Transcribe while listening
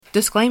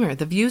Disclaimer,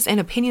 the views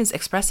and opinions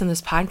expressed in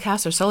this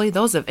podcast are solely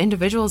those of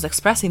individuals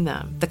expressing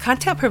them. The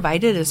content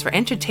provided is for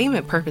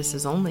entertainment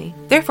purposes only.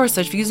 Therefore,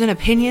 such views and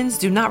opinions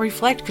do not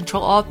reflect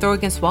Control Alt, Throw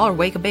Against Wall, or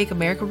Wake a Bake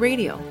America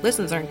Radio.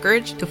 Listeners are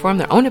encouraged to form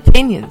their own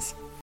opinions.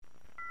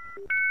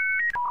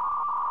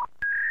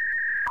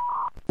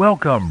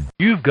 Welcome.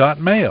 You've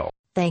got mail.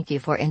 Thank you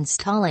for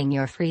installing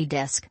your free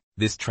disk.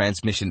 This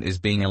transmission is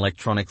being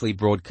electronically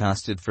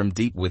broadcasted from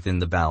deep within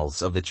the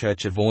bowels of the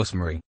Church of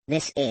Orsemery.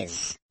 This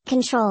is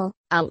Control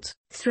Alt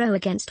Throw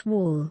Against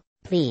Wall.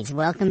 Please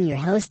welcome your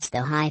hosts,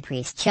 the High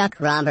Priest Chuck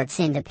Roberts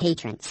and the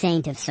patron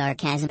saint of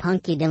sarcasm,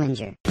 Punky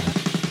Dillinger.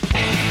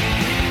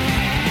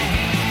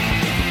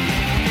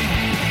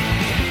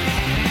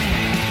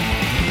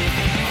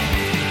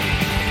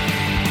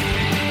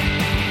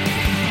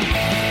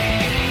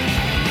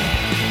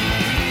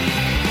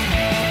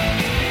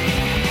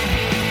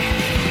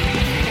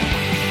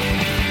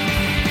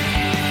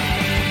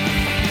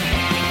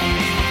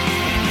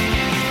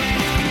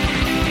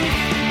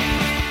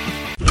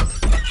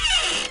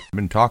 I've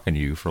been talking to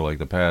you for like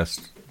the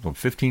past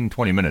 15,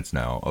 20 minutes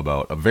now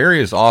about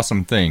various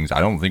awesome things.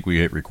 I don't think we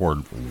hit record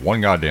one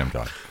goddamn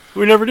time.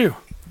 We never do.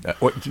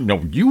 No,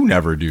 you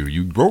never do.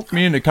 You broke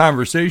me into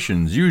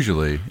conversations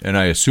usually, and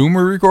I assume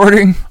we're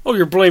recording. Oh,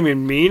 you're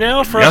blaming me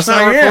now for yes, us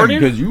not recording?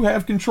 Because you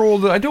have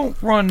control. I don't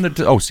run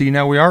the... see,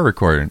 now we are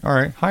recording. All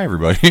right. Hi,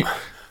 everybody.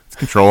 It's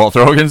Control Alt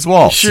Throw Against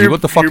Wall. See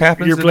what the fuck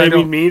happens. You're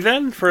blaming me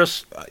then for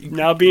us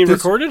now being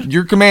recorded?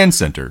 Your command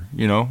center,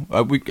 you know.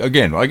 I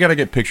got to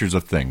get pictures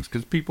of things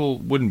because people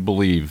wouldn't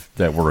believe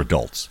that we're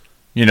adults.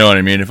 You know what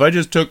I mean? If I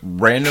just took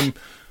random...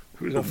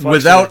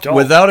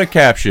 without a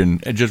caption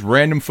and just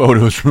random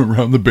photos from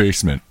around the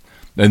basement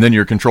and then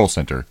your control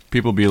center,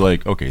 people be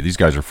like, okay, these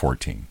guys are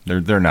 14.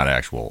 They're not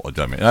actual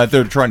adults.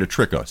 They're trying to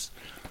trick us.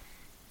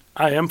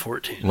 I am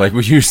 14. Like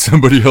we use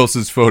somebody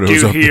else's photos. Do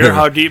you up hear there.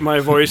 how deep my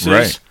voice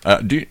is?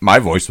 Right. My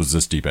voice was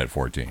this deep at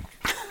 14.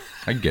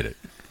 I get it.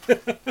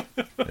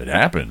 It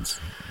happens.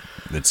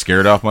 It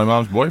scared off my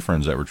mom's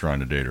boyfriends that were trying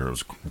to date her. It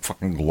was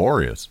fucking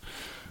glorious.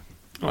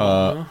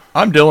 I'm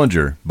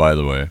Dillinger, by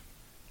the way.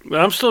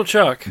 I'm still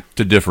Chuck.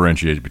 To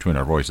differentiate between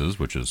our voices,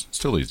 which is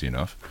still easy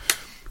enough.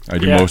 I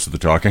do most of the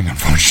talking,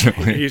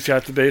 unfortunately. He's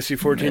got the bassy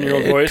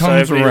 14-year-old voice. I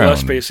have the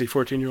less bassy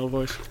 14-year-old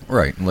voice.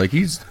 Right. Like,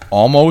 he's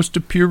almost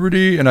to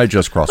puberty, and I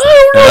just crossed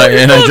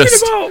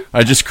that.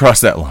 I just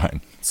crossed that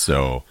line.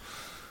 So,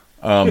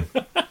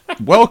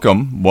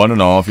 welcome, one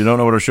and all. If you don't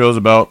know what our show's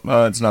about,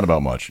 it's not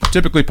about much.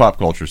 Typically pop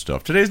culture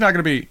stuff. Today's not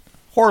going to be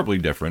horribly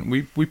different.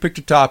 We picked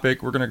a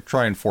topic. We're going to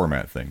try and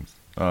format things.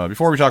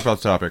 Before we talk about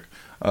the topic,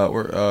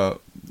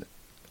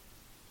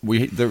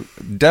 the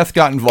death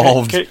got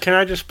involved. Can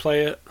I just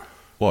play it?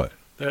 What?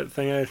 That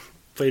thing I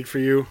played for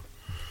you.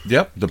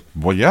 Yep.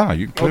 Yeah.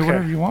 You can play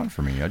whatever you want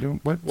for me. I don't.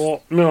 What?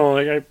 Well, no.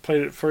 Like I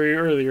played it for you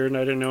earlier, and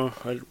I didn't know.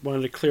 I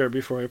wanted to clear it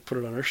before I put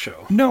it on our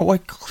show. No,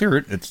 clear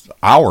it. It's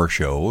our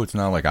show. It's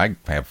not like I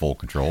have full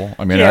control.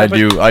 I mean, yeah,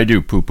 I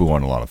do poo poo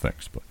on a lot of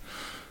things,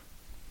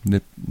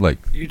 but like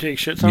you take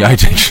shits on. Yeah, I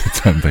take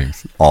shits on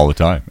things all the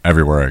time,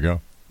 everywhere I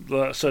go.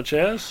 Such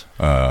as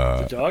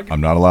the dog.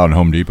 I'm not allowed in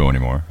Home Depot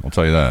anymore. I'll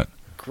tell you that.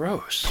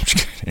 Gross. I'm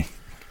just kidding.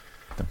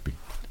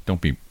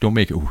 Don't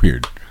make it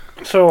weird.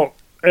 So,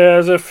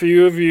 as any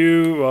of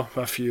you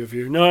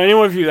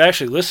that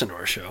actually listen to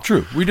our show.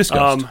 True, we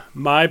discussed.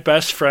 My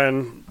best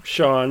friend,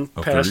 Sean,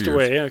 passed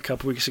away a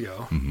couple weeks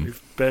ago. Mm-hmm.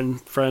 We've been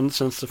friends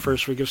since the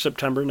first week of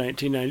September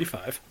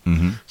 1995.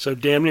 Mm-hmm. So,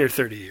 damn near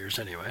 30 years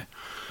anyway.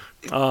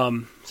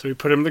 So, we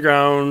put him in the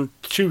ground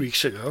 2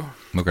 weeks ago.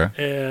 Okay.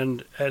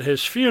 And at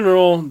his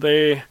funeral,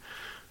 they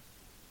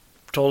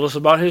told us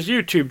about his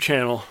YouTube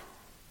channel.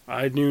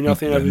 I knew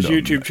nothing of his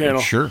YouTube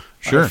channel. Sure.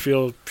 I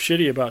feel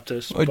shitty about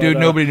this. Dude,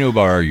 nobody knew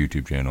about our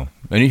YouTube channel.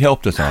 And he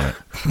helped us on it.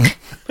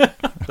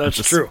 That's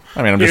true.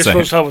 I mean, I'm just saying. He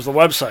was supposed to help with the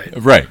website.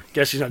 Right.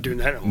 Guess he's not doing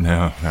that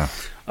anymore.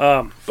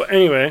 No. But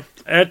anyway,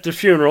 at the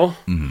funeral,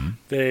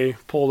 they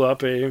pulled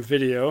up a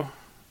video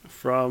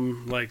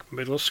from, like,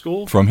 middle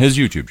school. From his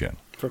YouTube channel.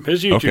 From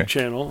his YouTube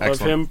channel.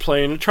 Excellent. Of him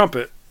playing a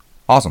trumpet.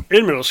 Awesome.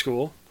 In middle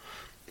school.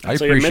 I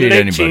appreciate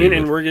anybody.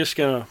 And we're just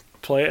going to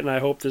play it, and I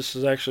hope this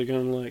is actually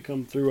going to like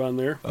come through on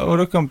there. Oh,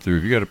 it'll come through.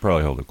 You got to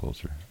probably hold it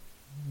closer.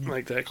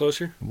 Like that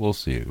closer? We'll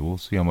see. We'll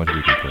see how much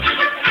we can play.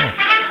 Oh,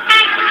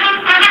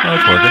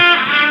 that's working.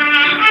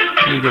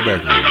 Let me go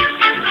back a little bit.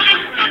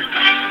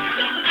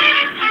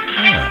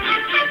 Yeah.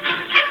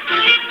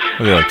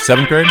 Look at like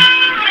 7th grade.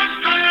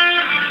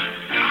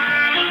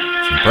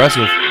 It's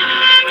impressive.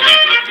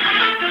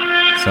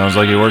 Sounds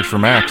like he works for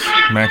Max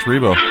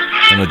Rebo,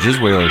 and the Jizz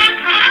Whalers.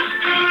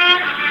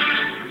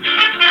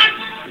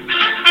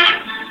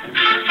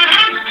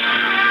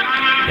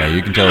 Yeah,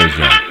 you can tell he's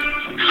young.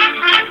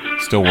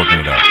 Still working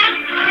it out.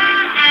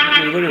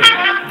 Look at the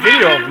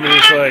video of me,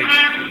 it's like...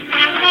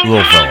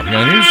 Little fella.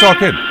 Yeah, he's a tall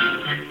kid.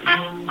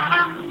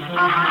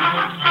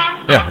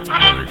 Yeah, it's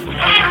blurry from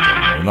my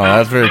point. No,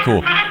 that's very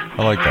cool.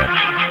 I like that.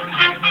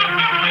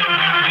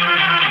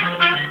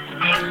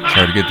 It's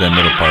hard to get that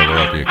middle part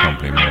without the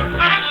accompaniment.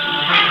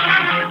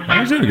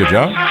 He's doing a good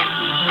job.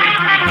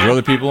 there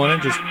other people in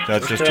it?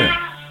 That's just him.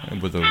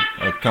 With a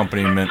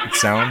accompaniment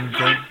sound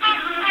thing?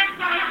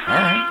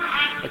 Alright.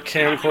 A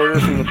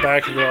camcorder from the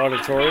back of the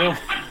auditorium.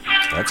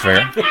 That's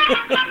fair.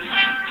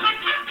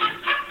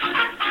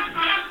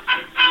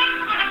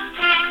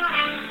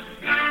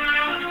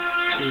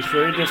 It was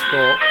very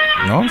difficult.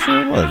 No, I'm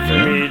sure it was,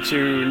 man. For me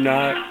to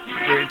not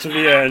wait till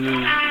the end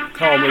and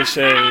calmly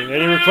say,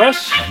 any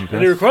requests?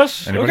 Any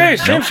requests? Anybody? Okay,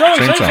 same Nope. song,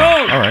 same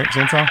song. All right,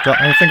 same song.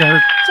 I think I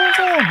heard same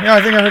song. Yeah,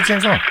 I think I heard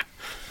same song.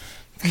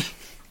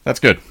 That's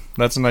good.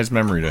 That's a nice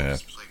memory to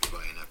have.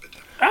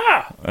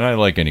 And I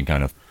like any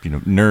kind of,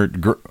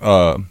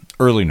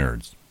 early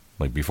nerds,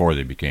 like before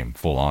they became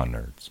full-on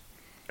nerds.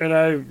 And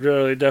I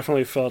really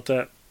definitely felt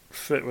that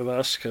fit with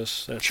us,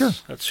 because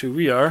that's who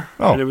we are.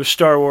 Oh. And it was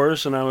Star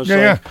Wars, and I was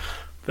that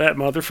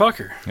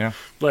motherfucker. Yeah.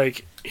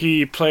 Like,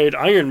 he played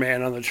Iron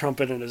Man on the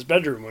trumpet in his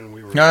bedroom when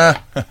we were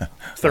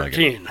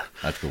 13. Like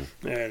that's cool.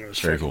 And it was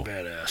very freaking cool.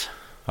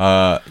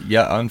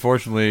 Badass.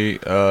 Unfortunately,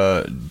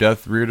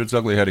 death reared its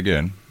ugly head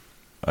again.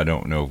 I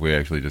don't know if we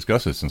actually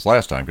discussed it since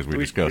last time, because we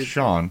discussed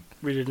Sean.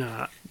 We did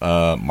not.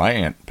 My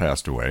aunt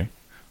passed away.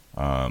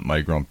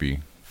 My grumpy,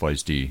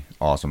 feisty,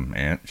 awesome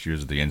aunt. She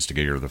was the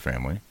instigator of the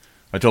family.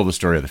 I told the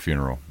story at the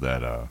funeral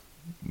that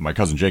my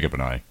cousin Jacob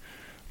and I,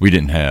 we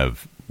didn't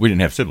have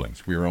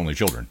siblings. We were only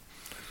children.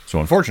 So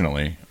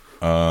unfortunately,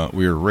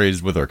 we were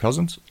raised with our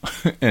cousins,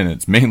 and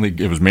it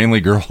was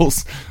mainly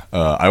girls.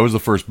 I was the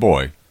first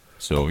boy,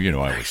 so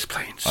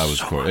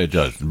it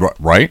does,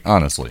 right?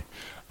 Honestly.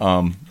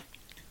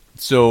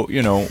 So,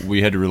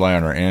 we had to rely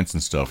on our aunts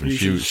and stuff, and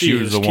she was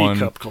the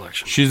one.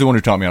 She's the one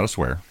who taught me how to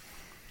swear,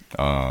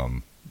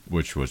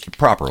 which was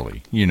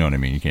properly. You know what I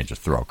mean? You can't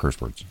just throw out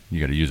curse words. You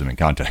got to use them in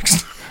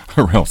context,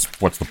 or else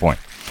what's the point?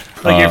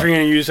 Like if you're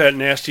going to use that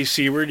nasty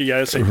C word, you got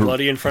to say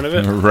bloody in front of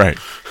it.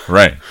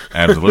 Right.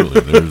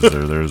 Absolutely.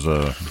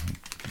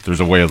 There's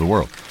a way of the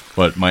world.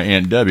 But my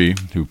Aunt Debbie,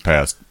 who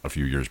passed a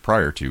few years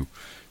prior to,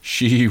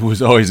 she was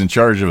always in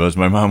charge of us.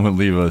 My mom would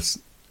leave us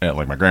at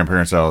my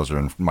grandparents' house,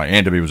 and my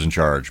Aunt Debbie was in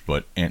charge,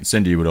 but Aunt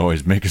Cindy would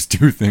always make us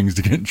do things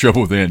to get in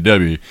trouble with Aunt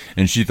Debbie,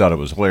 and she thought it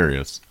was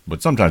hilarious,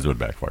 but sometimes it would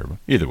backfire. But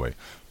either way,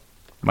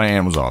 my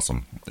aunt was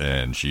awesome,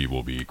 and she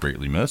will be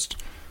greatly missed.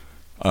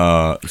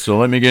 So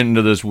let me get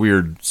into this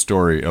weird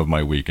story of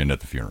my weekend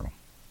at the funeral,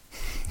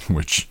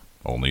 which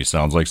only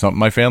sounds like something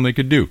my family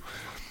could do.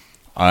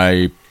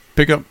 I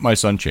pick up my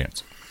son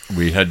Chance.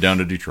 We head down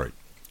to Detroit.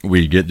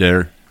 We get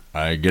there.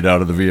 I get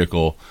out of the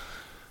vehicle.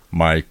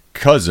 My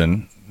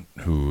cousin,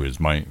 who is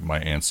my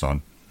aunt's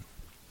son,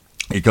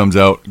 he comes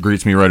out,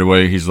 greets me right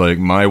away. He's like,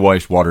 my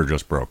wife's water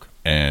just broke,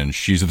 and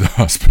she's at the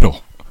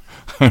hospital.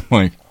 I'm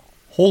like,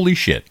 holy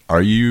shit,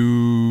 are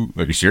you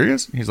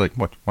serious? He's like,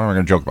 what? Why am I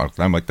going to joke about it?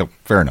 I'm like,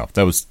 fair enough.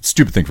 That was a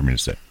stupid thing for me to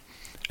say.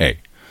 Hey.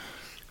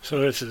 So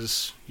this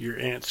is your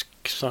aunt's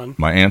son?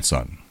 My aunt's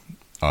son.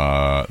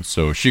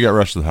 So she got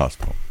rushed to the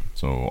hospital.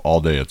 So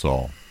all day he's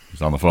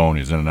on the phone,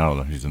 he's in and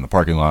out, he's in the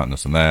parking lot and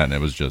this and that, and it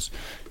was just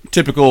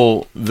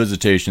typical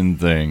visitation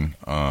thing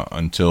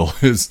until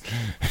his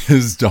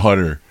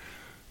daughter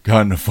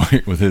got in a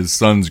fight with his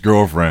son's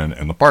girlfriend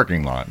in the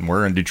parking lot, and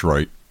we're in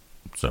Detroit,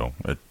 so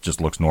it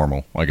just looks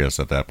normal, I guess,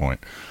 at that point.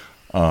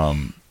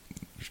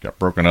 She got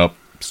broken up,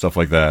 stuff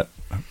like that.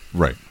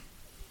 Right.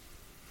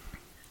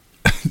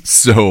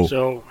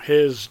 So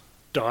his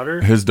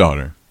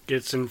daughter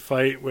gets in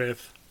fight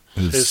with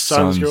his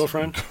son's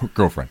girlfriend?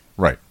 Girlfriend,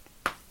 right.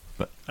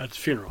 At the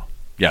funeral.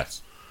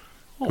 Yes.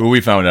 Oh. Who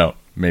we found out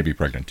may be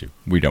pregnant too.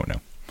 We don't know.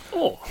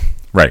 Oh.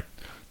 Right.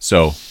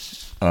 So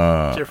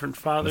different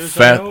fathers,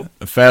 I hope.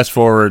 Fast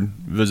forward,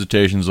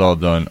 visitation's all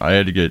done. I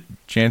had to get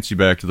Chancey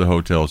back to the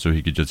hotel so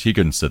he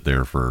couldn't sit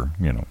there for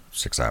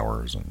 6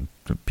 hours and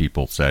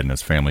people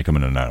sadness, family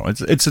coming in and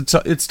out.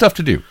 It's tough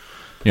to do.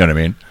 You know what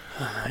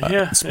I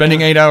mean?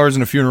 Spending 8 hours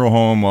in a funeral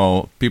home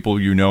while people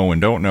you know and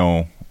don't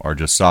know are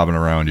just sobbing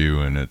around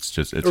you, and it's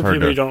hard people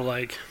to. You don't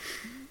like.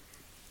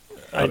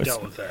 I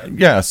dealt with that.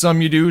 Yeah,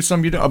 some you do,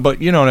 some you don't.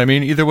 But you know what I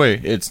mean. Either way,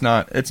 it's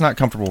not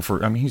comfortable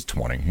for. I mean, he's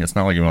 20. It's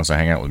not like he wants to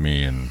hang out with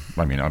me, and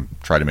I'm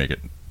trying to make it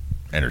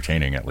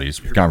entertaining at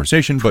least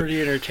conversation.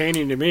 Pretty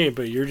entertaining to me,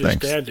 but you're just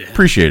dad to him.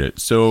 Appreciate it.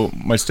 So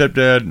my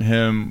stepdad and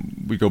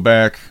him, we go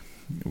back,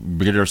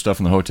 we get our stuff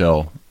in the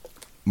hotel.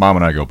 Mom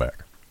and I go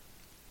back.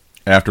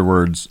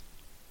 Afterwards,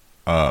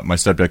 my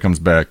stepdad comes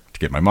back to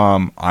get my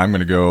mom. I'm going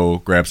to go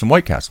grab some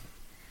White Castle.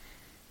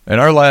 And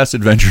our last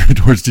adventure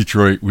towards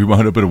Detroit, we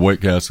wound up at a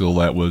White Castle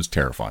that was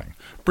terrifying.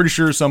 Pretty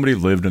sure somebody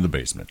lived in the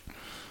basement.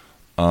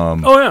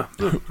 Oh,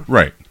 yeah.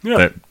 Right. Yeah.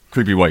 That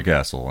creepy White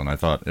Castle. And I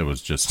thought it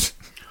was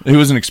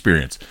an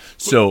experience.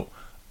 So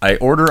I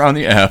order on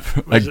the app.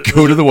 I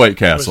go to the White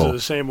Castle. Was it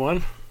the same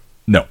one?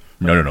 No.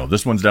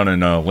 This one's down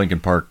in Lincoln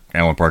Park,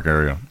 Allen Park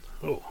area.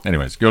 Oh.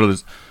 Anyways, go to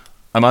this.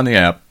 I'm on the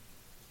app.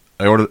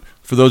 I order.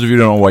 For those of you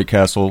who don't know White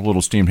Castle,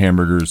 little steamed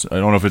hamburgers. I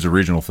don't know if it's a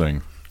regional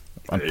thing.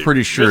 I'm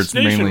pretty sure it's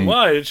mainly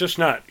nationwide. It's just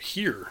not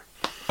here.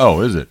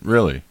 Oh, is it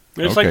really?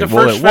 It's like the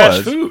first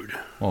fast food.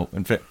 Well,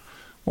 in fact,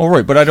 Well,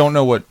 right, but I don't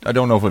know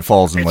if it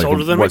falls in it's like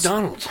older than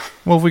McDonald's.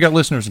 Well, if we got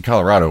listeners in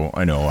Colorado,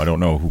 I know. I don't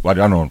know who. I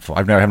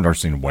haven't ever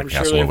seen White Castle.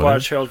 I'm sure they've over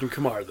watched Harold and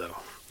Kumar though.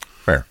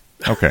 Fair.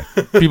 Okay.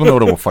 People know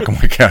what a fucking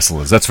White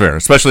Castle is. That's fair.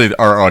 Especially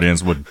our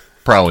audience would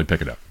probably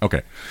pick it up.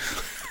 Okay.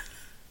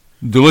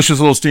 Delicious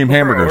little steamed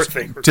hamburgers.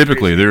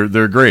 Typically,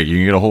 they're great. You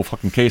can get a whole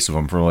fucking case of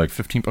them for like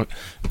 $15.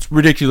 It's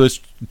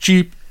ridiculous,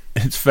 cheap.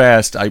 It's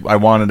fast. I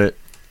wanted it.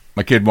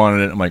 My kid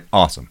wanted it. I'm like,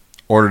 awesome.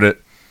 Ordered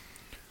it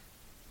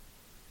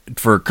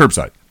for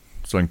curbside,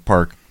 so I can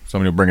park.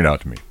 Somebody will bring it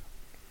out to me.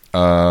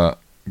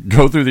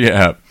 Go through the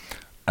app.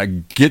 I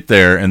get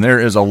there, and there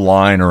is a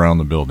line around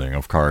the building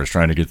of cars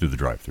trying to get through the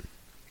drive-thru.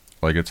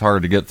 Like, it's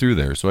hard to get through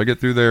there. So I get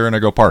through there, and I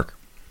go park.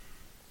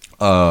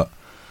 A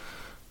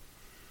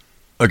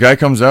guy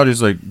comes out.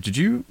 He's like, "Did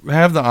you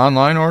have the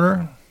online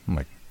order?" I'm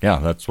like, "Yeah,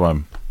 that's why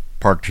I'm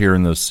parked here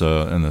in this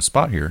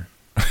spot here."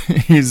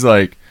 He's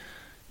like,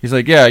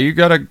 "Yeah, you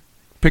got to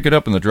pick it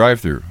up in the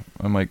drive-thru."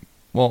 I'm like,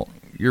 "Well,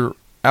 you're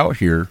out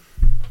here.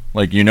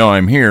 Like,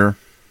 I'm here.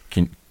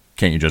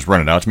 Can't you just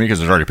run it out to me because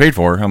it's already paid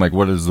for?" I'm like,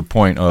 "What is the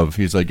point of?"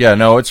 He's like, "Yeah,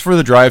 no, it's for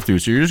the drive-thru,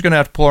 so you're just going to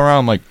have to pull around."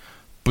 I'm like,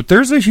 "But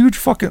there's a huge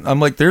fucking..." I'm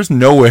like, "There's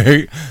no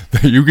way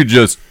that you could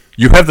just...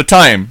 You have the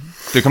time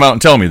to come out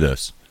and tell me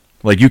this.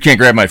 Like, you can't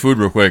grab my food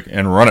real quick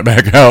and run it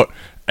back out,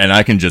 and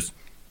I can just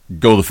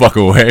go the fuck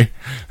away."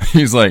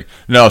 He's like,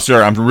 "No,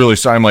 sir, I'm really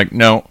sorry." I'm like,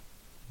 No.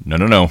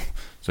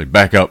 It's like,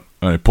 back up,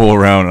 and I pull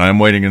around, and I'm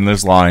waiting in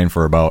this line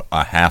for about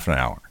a half an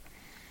hour.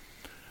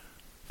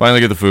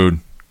 Finally get the food,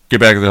 get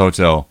back to the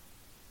hotel.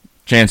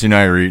 Chancey and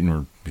I are eating.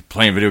 We're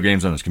playing video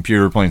games on his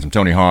computer, playing some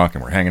Tony Hawk,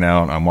 and we're hanging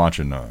out. I'm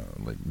watching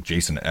like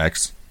Jason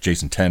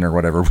 10 or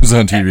whatever was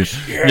on TV.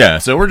 Yeah,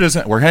 so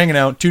we're hanging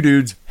out, two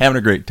dudes, having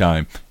a great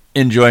time,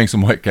 enjoying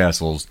some White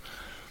Castles.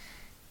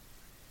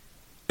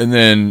 And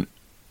then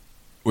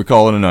we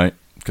call it a night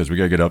because we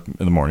got to get up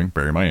in the morning,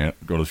 bury my aunt,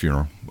 go to the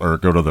funeral, or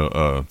go to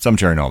the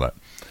cemetery and all that.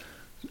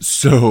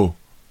 So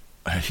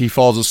he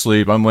falls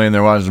asleep. I'm laying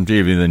there watching some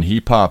TV. Then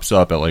he pops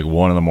up at like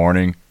 1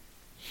 a.m.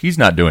 He's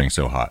not doing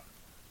so hot.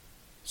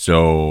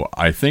 So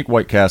I think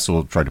White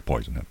Castle tried to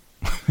poison him.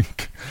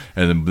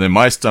 And then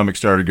my stomach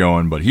started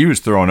going, but he was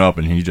throwing up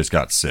and he just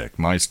got sick.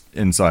 My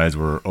insides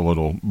were a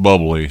little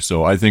bubbly,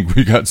 so I think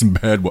we got some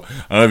bad... I don't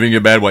know if you can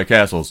get bad White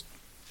Castles,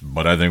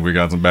 but I think we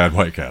got some bad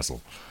White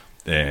Castle.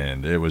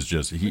 And it was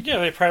just...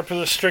 they probably put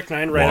the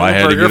strychnine right on the I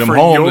had to get him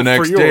home the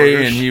next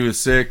day, and he was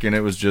sick, and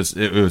it was just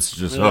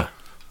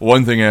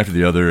one thing after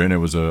the other, and it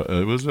was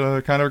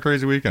a kind of a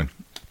crazy weekend.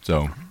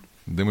 So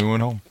then we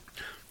went home.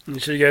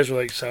 So you guys were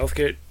like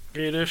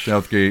Southgate-ish?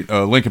 Southgate,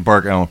 Lincoln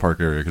Park, Allen Park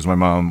area, because my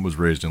mom was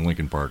raised in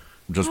Lincoln Park,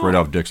 just right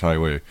off Dix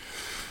Highway.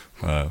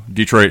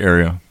 Detroit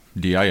area,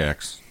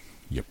 DIX.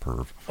 You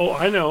perv. Oh,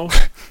 I know.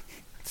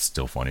 It's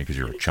still funny because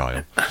you're a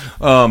child.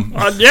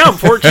 Yeah, I'm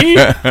 14.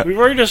 We've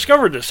already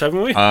discovered this,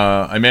 haven't we?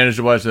 I managed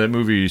to watch that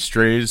movie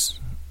Strays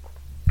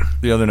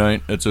the other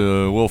night. It's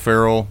a Will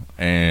Ferrell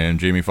and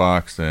Jamie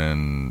Foxx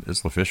and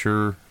Isla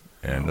Fisher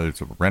and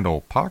it's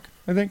Randall Park,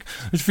 I think.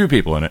 There's a few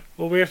people in it.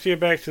 Well, we have to get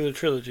back to the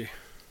trilogy.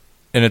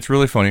 And it's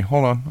really funny.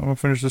 Hold on, I'm gonna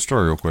finish this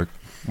story real quick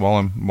while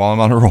I'm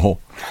on a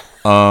roll.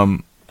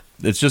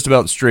 It's just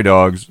about stray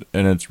dogs,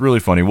 and it's really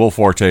funny. Will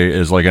Forte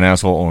is like an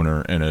asshole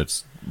owner, and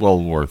it's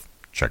well worth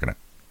checking it.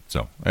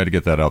 So I had to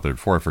get that out there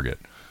before I forget.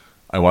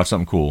 I watched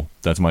something cool.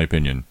 That's my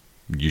opinion.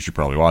 You should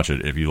probably watch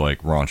it if you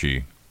like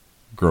raunchy,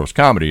 gross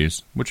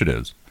comedies, which it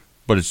is.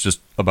 But it's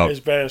just about... As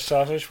bad as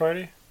Sausage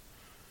Party?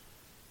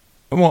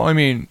 Well, I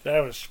mean...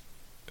 That was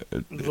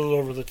a little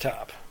over the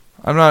top.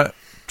 I'm not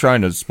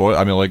trying to spoil...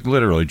 I mean, like,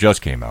 literally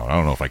just came out. I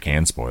don't know if I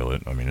can spoil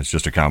it. I mean, it's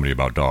just a comedy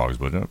about dogs.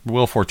 But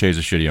Will Forte's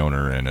a shitty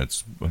owner, and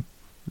it's a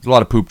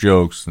lot of poop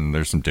jokes, and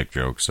there's some dick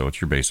jokes. So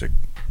it's your basic,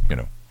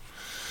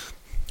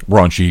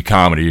 raunchy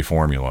comedy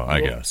formula,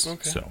 I guess.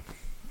 Okay. So,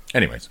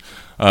 anyways.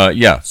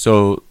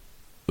 So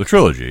the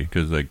trilogy,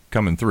 because they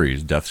come in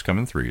threes. Deaths come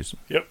in threes.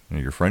 Yep.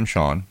 And your friend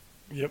Sean.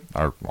 Yep.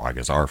 I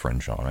guess our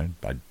friend Sean.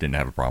 I didn't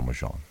have a problem with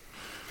Sean.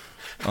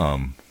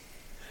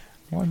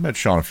 Well, I met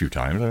Sean a few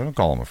times. I don't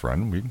call him a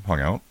friend. We hung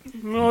out,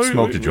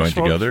 smoked a joint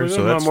together.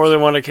 So that's on more than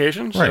one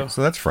occasion. Right.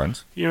 So that's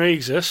friends. He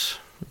exists.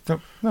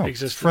 No,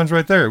 it's friends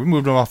right there. We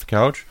moved him off the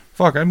couch.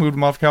 Fuck, I moved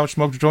him off the couch,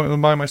 smoked a joint with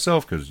him by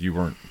myself because you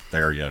weren't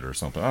there yet or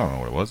something. I don't know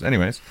what it was.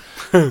 Anyways,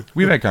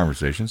 we've had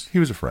conversations. He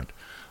was a friend.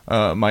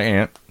 My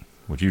aunt,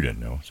 which you didn't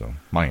know, so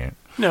my aunt.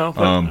 No,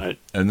 but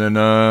and then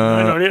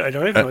I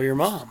don't even know your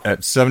mom.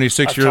 At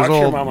 76 I've years talked to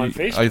old, your mom on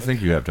Facebook. I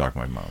think you have talked to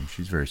my mom.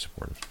 She's very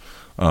supportive.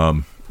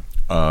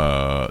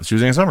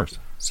 Suzanne Summers,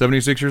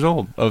 76 years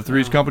old, of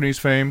Three's Company's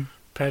fame.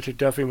 Patrick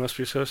Duffy must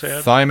be so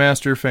sad. Thigh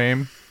Master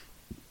fame.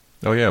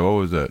 Oh yeah, what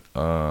was that?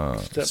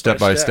 Step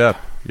by Step.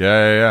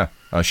 Yeah.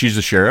 She's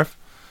the sheriff.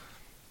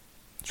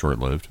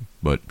 Short-lived,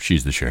 but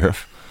she's the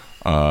sheriff.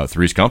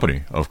 Three's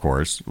Company, of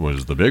course,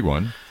 was the big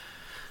one.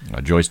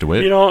 Joyce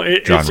DeWitt.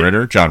 John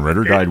Ritter. John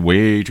Ritter died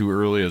way too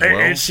early as well.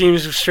 It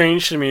seems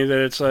strange to me that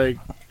it's like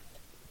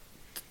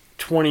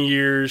 20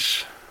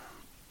 years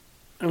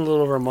and a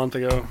little over a month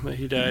ago that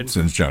he died.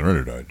 Since John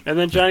Ritter died. And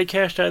then Johnny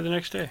Cash died the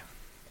next day.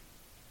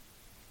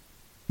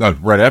 No,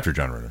 right after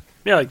John Ritter.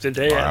 Yeah, like the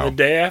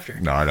day after.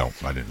 No, I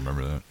didn't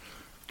remember that.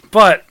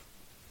 But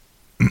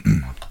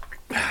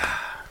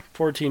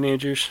 4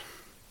 teenagers.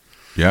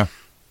 Yeah.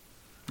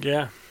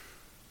 Yeah.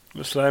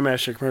 The Slime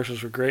Master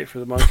commercials were great for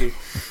the monkey.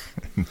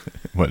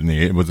 What,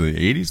 was it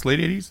the 80s, late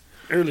 80s?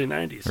 Early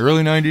 90s.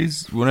 Early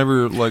 90s,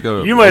 whenever like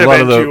a... You might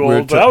have been too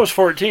old, but I was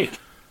 14.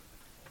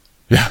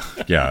 Yeah,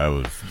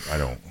 I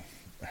don't...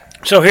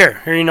 So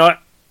here, you know what?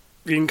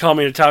 You can call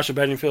me Natasha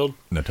Bedingfield.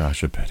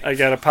 Natasha Bedingfield. I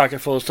got a pocket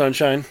full of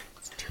sunshine.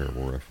 It's a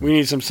terrible reference. We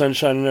need some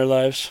sunshine in our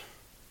lives.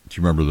 Do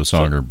you remember the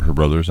song her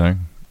brother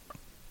sang?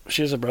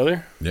 She has a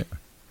brother? Yeah.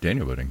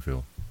 Daniel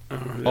Bedingfield.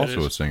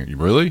 Also a singer.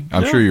 Really?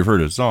 I'm sure you've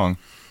heard his song.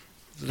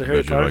 Is it a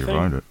Harry Potter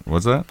thing?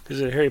 What's that? Is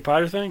it a Harry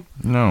Potter thing?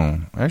 No.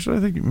 Actually,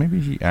 I think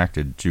maybe he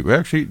acted too.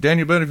 Actually,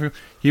 Daniel Bedingfield,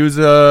 he was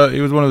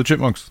one of the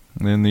Chipmunks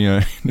in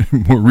the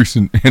more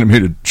recent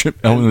animated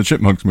Alvin and the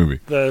Chipmunks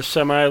movie. The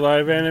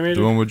semi-live animated?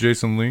 The one with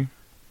Jason Lee.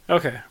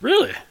 Okay.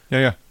 Really?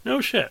 Yeah.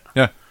 No shit.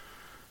 Yeah.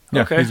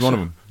 Yeah, okay, he's one of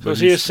them. So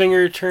is he a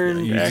singer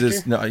turned actor?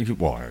 He's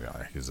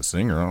a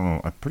singer. I don't know.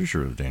 I'm pretty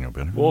sure it was Daniel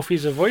Bedingfield. Well, if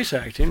he's a voice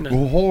acting...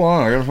 Well, hold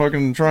on. I gotta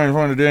fucking try and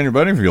find a Daniel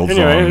Bedingfield song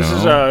Anyway,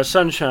 this now. is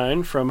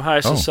Sunshine from High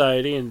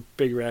Society in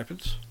Big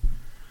Rapids.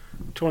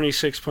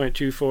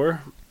 26.24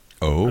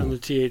 on the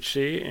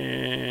THC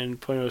and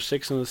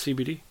 0.06 on the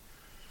CBD.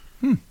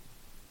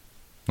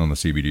 On the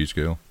CBD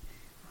scale?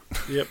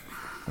 Yep.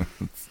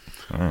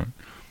 All right.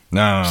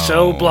 No.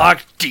 Cell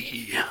block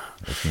D.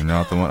 If you're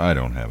not the one, I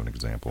don't have an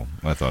example.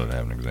 I thought I'd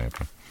have an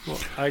example. Well,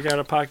 I got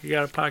a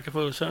pocket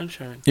full of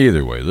sunshine.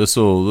 Either way, this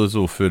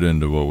will fit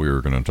into what we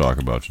were going to talk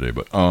about today.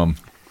 But we're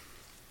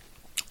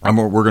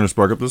going to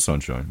spark up the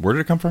sunshine. Where did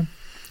it come from?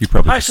 You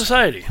probably High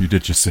Society. You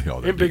did just say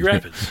all that. In Big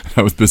Rapids.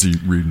 I was busy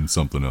reading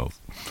something else.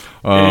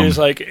 It is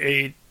like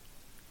a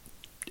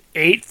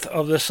eighth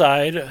of the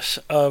size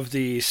of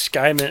the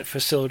SkyMint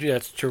facility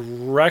that's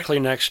directly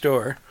next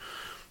door,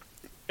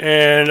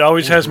 and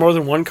always has more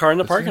than one car in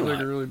the parking lot.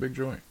 Like a really big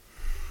joint.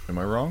 Am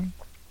I wrong?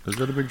 Is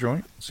that a big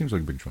joint? It seems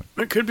like a big joint.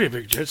 It could be a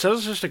big joint. It says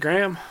it's just a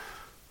gram.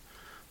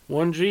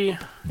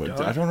 1G. But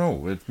I don't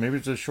know. Maybe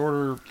it's a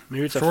shorter filter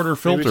maybe it's a or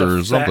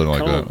something like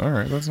cone. that. All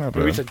right, that's not bad.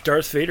 Maybe it's a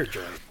Darth Vader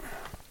joint.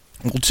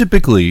 Well,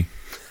 typically,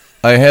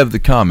 I have the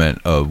comment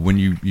of when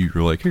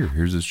you're like,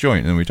 here's this joint,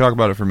 and then we talk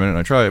about it for a minute, and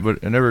I try it, but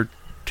it never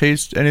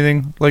tastes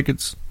anything like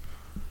it's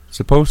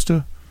supposed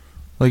to.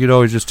 Like, it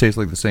always just tastes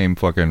like the same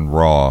fucking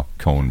raw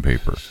cone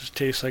paper. It just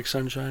tastes like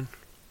sunshine.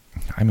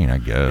 I mean, I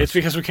guess. It's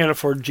because we can't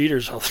afford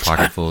Jeters all the time.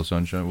 Pocket full of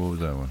sunshine. What was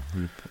that one?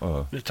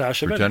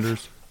 Natasha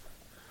Pretenders?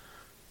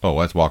 Oh,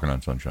 that's Walking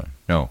on Sunshine.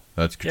 No,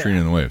 that's Katrina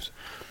and the Waves.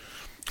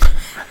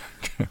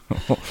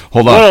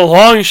 Hold on. What a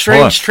long,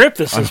 strange trip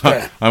this has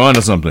been. I'm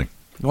onto something.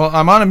 Well,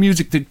 I'm on a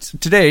music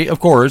today,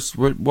 of course.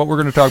 What we're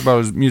going to talk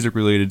about is music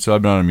related, so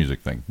I'm not on a music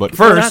thing. But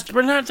first,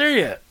 we're not there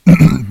yet.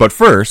 But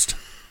first,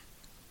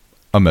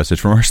 a message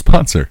from our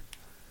sponsor.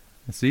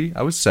 See,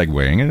 I was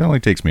segueing. It only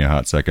takes me a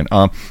hot second.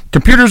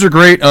 Computers are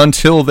great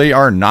until they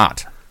are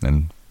not,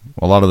 and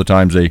a lot of the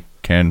times they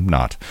can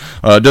not.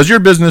 Does your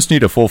business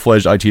need a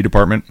full-fledged IT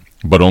department,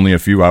 but only a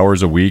few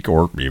hours a week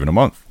or even a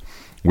month?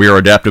 We are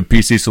Adaptive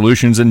PC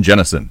Solutions in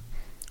Jenison,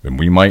 and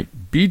we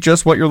might be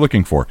just what you're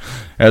looking for.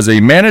 As a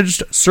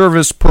managed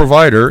service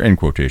provider, in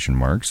quotation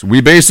marks,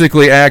 we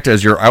basically act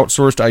as your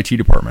outsourced IT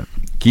department,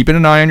 keeping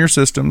an eye on your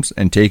systems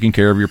and taking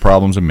care of your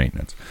problems and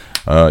maintenance.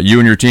 You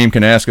and your team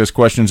can ask us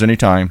questions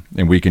anytime,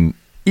 and we can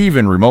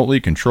even remotely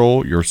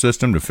control your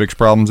system to fix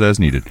problems as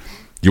needed.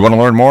 You want to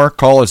learn more?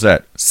 Call us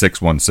at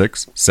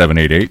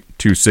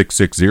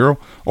 616-788-2660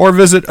 or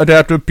visit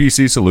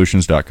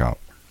AdaptivePCSolutions.com.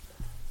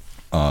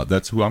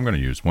 That's who I'm going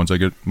to use once I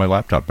get my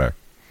laptop back.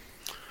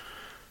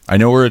 I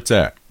know where it's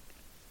at.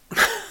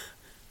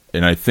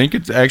 And I think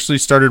it's actually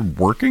started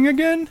working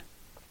again.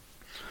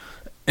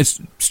 It's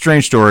a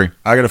strange story.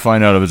 I got to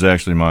find out if it's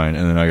actually mine,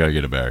 and then I got to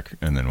get it back,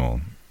 and then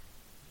I'm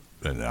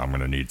going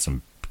to need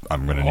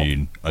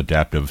need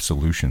adaptive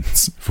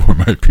solutions for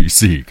my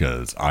PC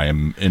because I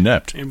am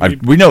inept.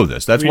 We know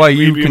this. That's why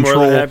you control.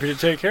 More than happy to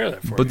take care of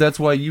that for you. But that's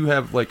why you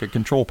have like a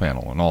control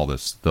panel and all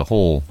this, the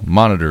whole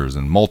monitors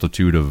and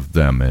multitude of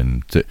them.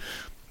 And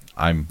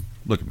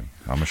look at me.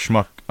 I'm a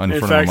schmuck in front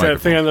of a microphone. In fact,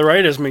 that thing on the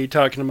right is me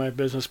talking to my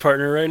business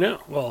partner right now.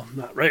 Well,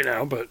 not right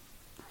now, but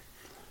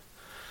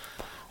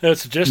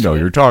that's just. No,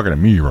 you're talking to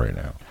me right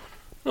now.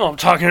 No, I'm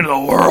talking to the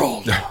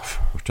world.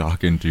 We're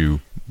talking to.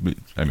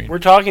 We're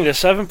talking to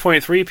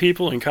 7.3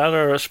 people in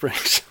Colorado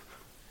Springs.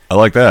 I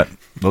like that.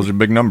 Those are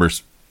big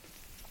numbers.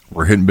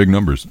 We're hitting big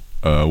numbers.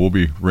 We'll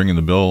be ringing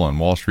the bell on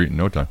Wall Street in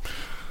no time.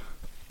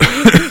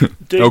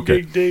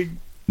 Dig.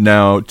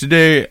 Now,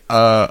 today,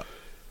 I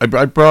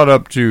brought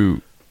up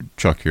to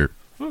Chuck here.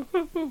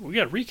 We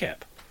got a recap.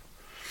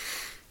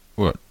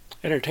 What?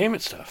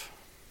 Entertainment stuff.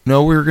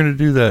 No, we were going to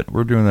do that.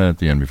 We're doing that at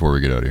the end before we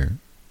get out of here.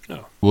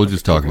 No. We'll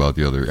just talk about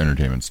the other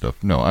entertainment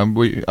stuff. No, I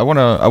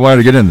wanted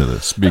to get into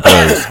this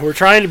because we're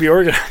trying to be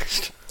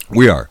organized.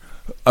 We are.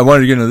 I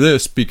wanted to get into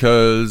this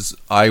because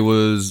I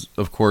was,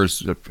 of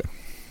course,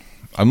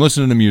 I'm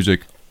listening to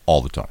music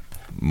all the time.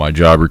 My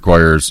job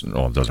requires,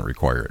 well, it doesn't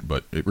require it,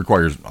 but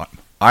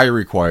I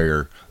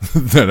require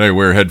that I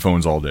wear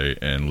headphones all day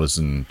and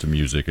listen to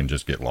music and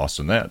just get lost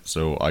in that,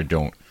 so I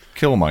don't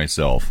kill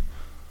myself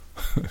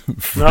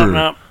for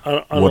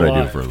what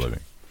I do for a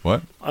living.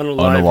 What?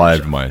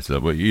 Unalived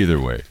myself, but either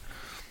way.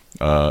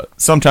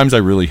 Sometimes I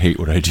really hate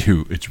what I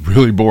do. It's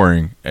really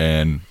boring,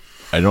 and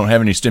I don't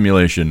have any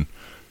stimulation,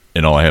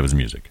 and all I have is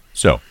music.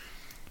 So,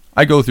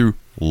 I go through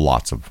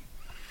lots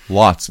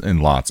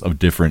and lots of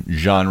different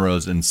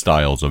genres and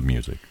styles of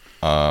music.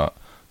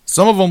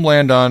 Some of them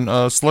land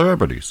on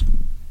celebrities.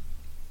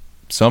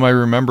 Some I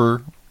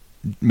remember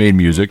made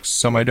music,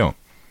 some I don't.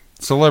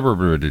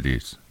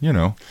 Celebrities,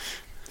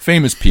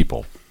 famous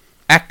people,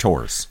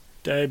 actors.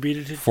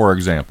 Diabetes. For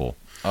example,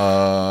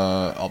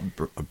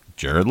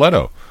 Jared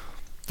Leto,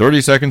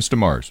 30 Seconds to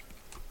Mars.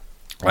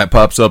 That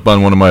pops up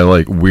on one of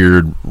my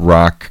weird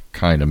rock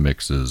kind of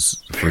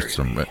mixes for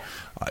some.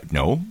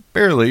 No,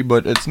 barely,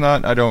 but it's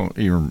not. I don't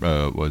even.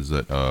 Was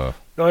it? No,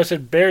 I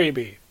said Barry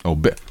B. Oh,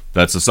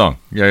 that's the song.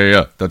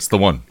 Yeah. That's the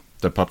one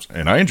that pops,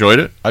 and I enjoyed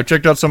it. I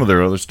checked out some of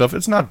their other stuff.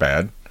 It's not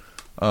bad.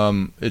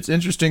 It's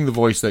interesting the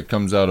voice that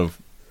comes out of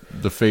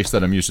the face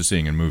that I'm used to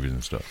seeing in movies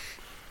and stuff.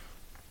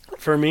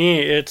 For me,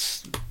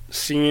 it's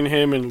seeing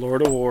him in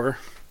Lord of War.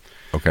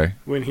 Okay.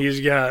 When he's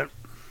got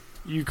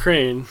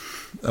Ukraine.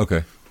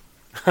 Okay.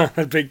 On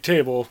a big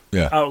table.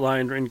 Yeah.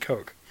 Outlined in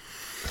Coke.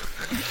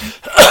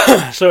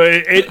 So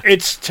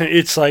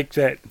it's like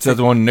that. Is that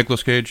the one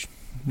Nicolas Cage?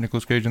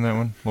 Nicolas Cage in that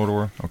one? Lord of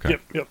War? Okay.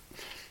 Yep.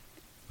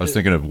 I was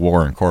thinking of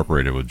War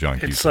Incorporated with John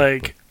Cusack. It's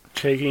like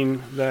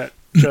taking that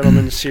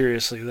gentleman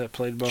seriously that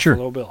played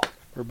Buffalo Bill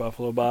or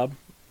Buffalo Bob.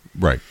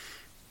 Right.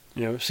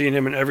 Seeing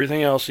him in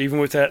everything else, even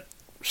with that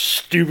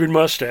stupid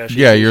mustache.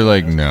 Yeah, you're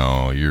like,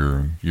 no,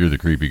 you're the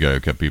creepy guy who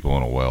kept people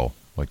in a well.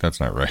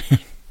 That's not right.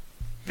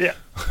 Yeah.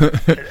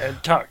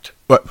 and tucked.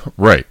 But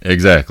right,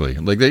 exactly.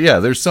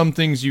 There's some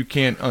things you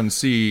can't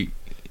unsee.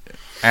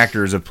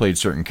 Actors have played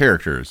certain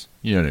characters.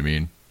 You know what I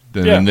mean?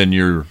 And then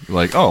you're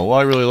like, oh, well,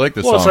 I really like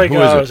this song. It's like,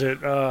 who is it?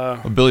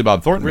 Billy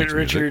Bob Thornton.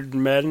 Richard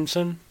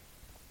Madison.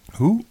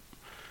 Who?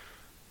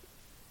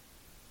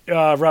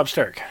 Rob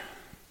Stark.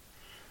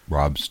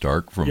 Rob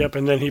Stark from Yep,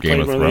 and then he Game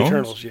played of one Thrones? of the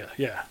Eternals.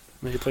 Yeah. And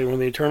then he played one of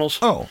the Eternals.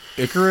 Oh,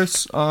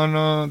 Icarus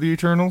on the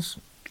Eternals?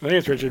 I think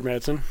it's Richard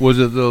Madsen. Was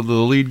it the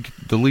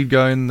lead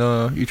guy in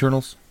the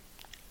Eternals?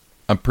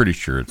 I'm pretty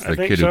sure it's the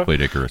kid who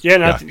played Icarus.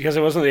 Yeah, because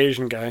it wasn't the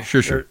Asian guy.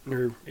 Sure.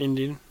 Or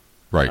Indian.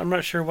 Right. I'm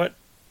not sure what.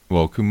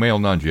 Well, Kumail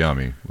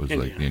Nanjiani was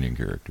the Indian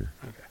character.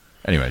 Okay.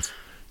 Anyways,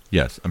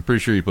 yes, I'm pretty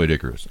sure he played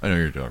Icarus. I know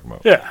who you're talking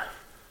about. Yeah.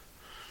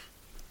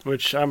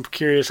 Which I'm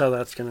curious how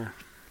that's going to...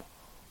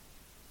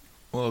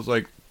 Well, it's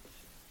like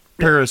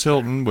Paris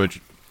Hilton,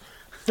 which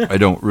I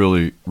don't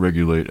really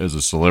regulate as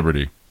a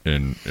celebrity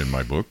in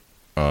my book.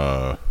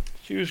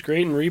 She was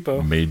great in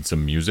Repo. Made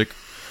some music.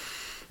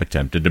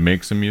 Attempted to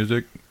make some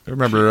music. I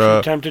remember... She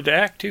attempted to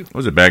act, too.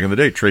 Was it back in the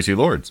day? Tracy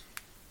Lords.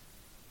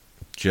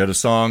 She had a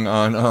song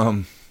on...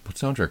 what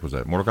soundtrack was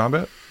that? Mortal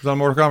Kombat? It was on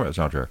Mortal Kombat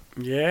soundtrack.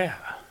 Yeah.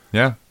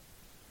 Yeah.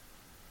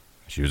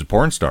 She was a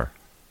porn star.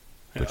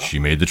 But she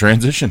made the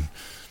transition.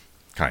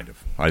 Kind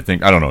of. I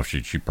don't know if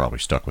she probably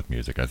stuck with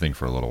music, I think,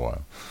 for a little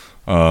while.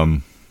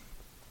 Kylie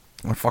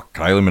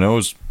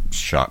Minogue's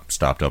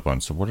stopped up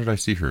on... So what did I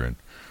see her in?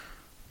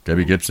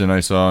 Debbie Gibson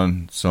I saw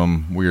in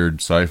some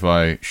weird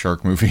sci-fi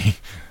shark movie.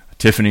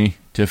 Tiffany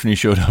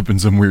showed up in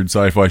some weird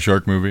sci-fi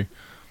shark movie.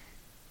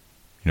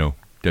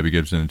 Debbie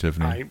Gibson and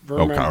Tiffany. I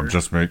remember.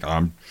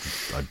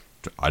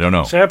 I don't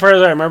know. Sad part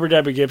is I remember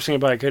Debbie Gibson,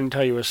 but I couldn't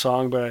tell you a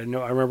song. But I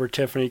remember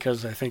Tiffany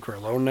because I think we're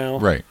alone now.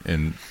 Right,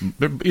 and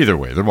either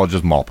way, they're all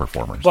just mall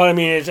performers. But I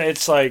mean,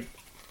 it's like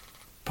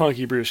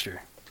Punky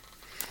Brewster.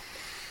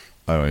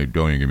 Don't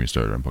even get me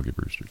started on Punky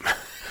Brewster.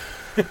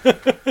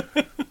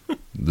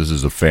 This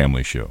is a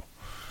family show.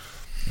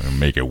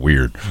 Make it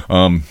weird.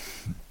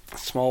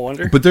 Small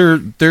wonder. But there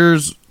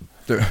is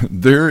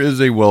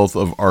a wealth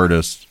of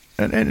artists.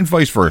 And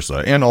vice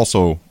versa. And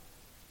also,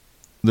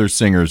 there's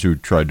singers who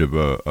tried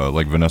to,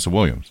 like Vanessa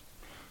Williams.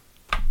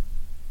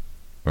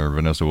 Or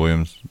Vanessa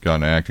Williams got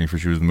into acting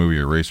she was in the movie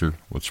Eraser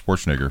with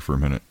Schwarzenegger for a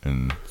minute.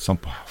 And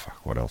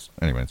what else?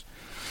 Anyways.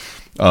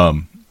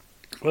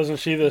 Wasn't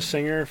she the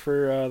singer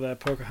for that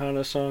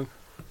Pocahontas song?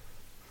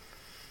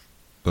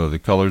 The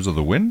Colors of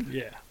the Wind?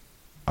 Yeah.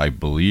 I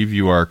believe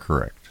you are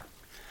correct.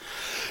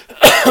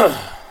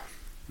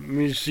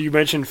 You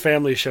mentioned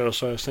family show,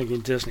 so I was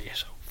thinking Disney,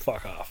 so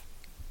fuck off.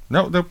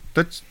 No,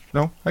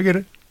 I get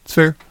it. It's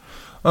fair.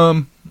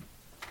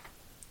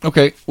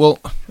 Okay, well,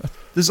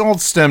 this all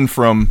stemmed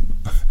from,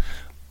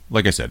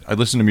 like I said, I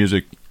listen to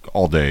music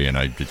all day, and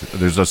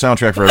there's a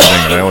soundtrack for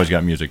everything, and I always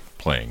got music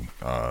playing.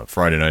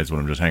 Friday nights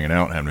when I'm just hanging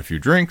out, having a few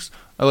drinks,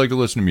 I like to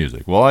listen to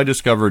music. Well, I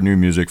discovered new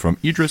music from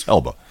Idris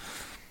Elba.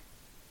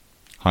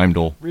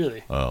 Heimdall.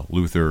 Really?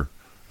 Luther.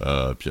 He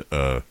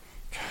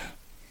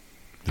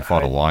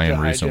fought a lion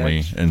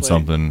recently in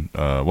something.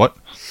 What?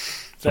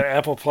 The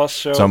Apple Plus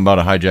show? Something about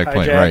a hijack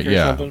plane, right?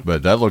 Yeah, something.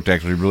 But that looked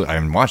actually really... I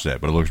haven't watched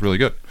that, but it looks really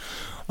good.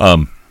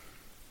 But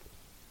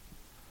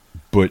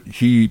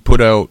he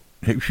put out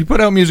he put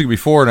out music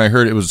before, and I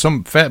heard it was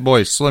some Fat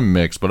Boy Slim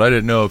mix, but I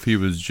didn't know if he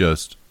was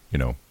just,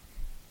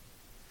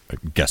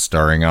 guest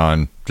starring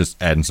on,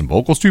 just adding some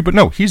vocals to. But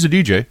no, he's a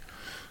DJ.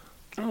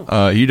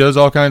 Oh. He does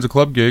all kinds of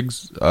club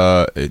gigs.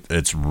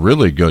 It's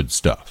really good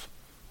stuff.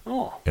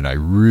 Oh. And I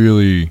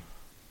really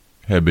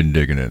have been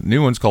digging it.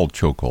 New one's called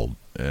Chokehold,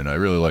 and I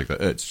really like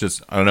that. It's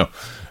just, I don't know.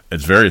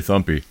 It's very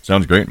thumpy.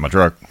 Sounds great in my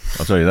truck.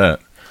 I'll tell you that.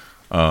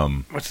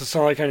 What's it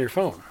sound like on your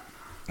phone?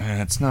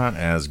 It's not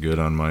as good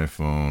on my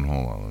phone.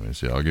 Hold on, let me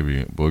see. We'll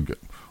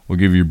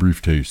give you a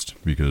brief taste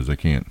because I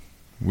can't.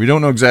 We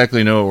don't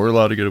exactly know what we're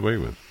allowed to get away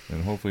with,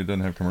 and hopefully it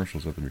doesn't have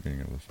commercials at the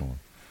beginning of this one,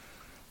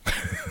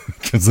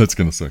 because that's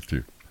gonna suck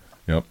too.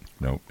 Yep,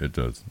 nope, it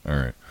does. All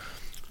right,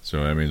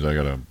 so that means I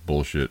gotta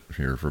bullshit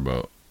here for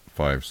about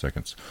 5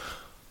 seconds.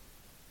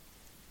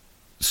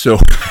 So,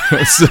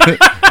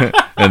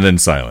 and then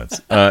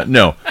silence.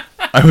 No.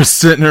 I was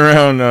sitting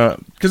around,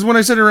 because when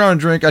I sit around and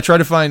drink, I try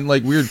to find,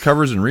 like, weird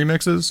covers and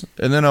remixes,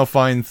 and then I'll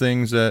find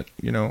things that,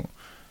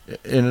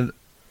 and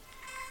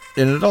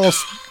it all,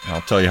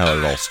 I'll tell you how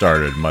it all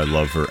started, my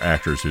love for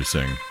actors who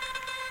sing.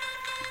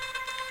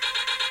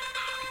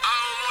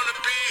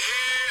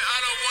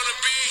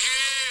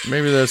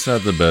 Maybe that's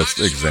not the best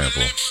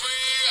example.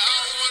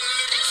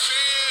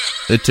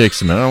 It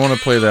takes a minute. I don't want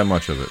to play that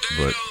much of it,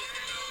 but,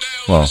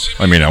 well,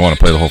 I mean, I want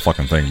to play the whole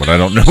fucking thing, but I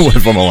don't know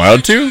if I'm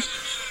allowed to.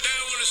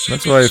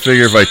 That's why I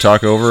figure if I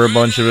talk over a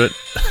bunch of it,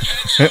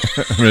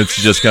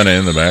 it's just kind of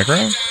in the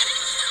background.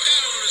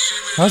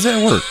 How's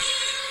that work?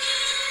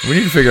 We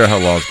need to figure out how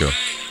laws go.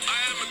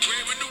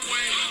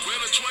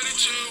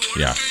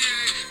 Yeah.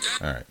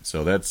 All right.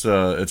 So that's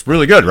it's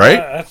really good, right?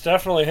 Yeah, that's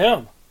definitely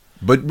him.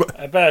 But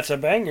I bet it's a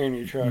banger in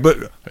your truck.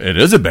 But it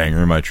is a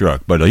banger in my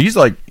truck. But he's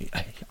like,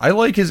 I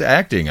like his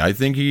acting. I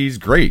think he's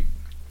great.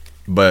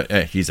 But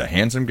he's a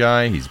handsome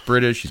guy. He's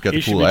British. He's got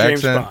the cool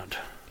accent. James Bond.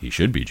 He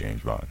should be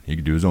James Bond. He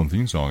could do his own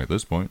theme song at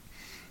this point.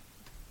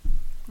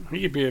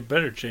 He could be a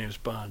better James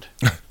Bond.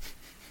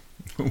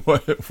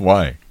 What?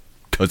 Why?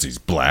 Because he's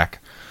black?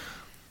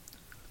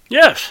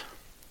 Yes.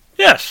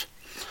 Yes.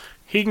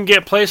 He can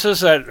get places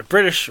that a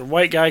British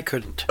white guy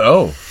couldn't.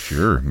 Oh,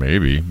 sure,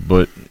 maybe.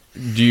 But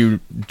do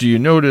you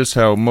notice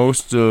how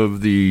most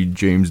of the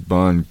James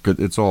Bond,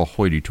 it's all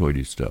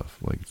hoity-toity stuff.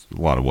 Like, it's a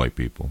lot of white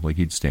people. Like,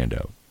 he'd stand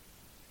out.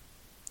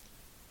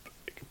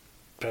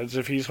 Depends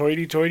if he's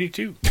hoity-toity,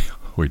 too.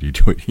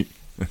 Hoity-toity.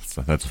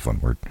 That's a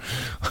fun word.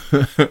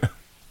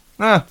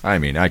 I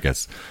mean, I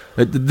guess.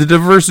 The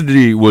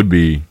diversity would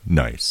be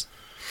nice.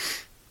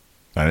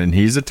 And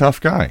he's a tough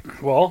guy.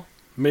 Well,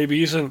 maybe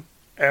he's an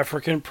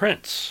African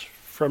prince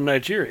from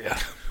Nigeria.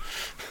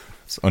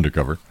 It's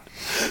undercover.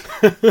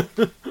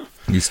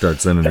 He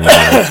starts sending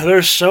emails.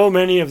 There's so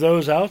many of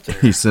those out there.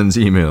 He sends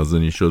emails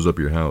and he shows up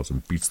at your house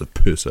and beats the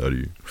piss out of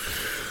you.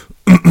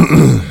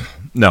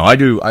 No, I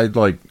do. I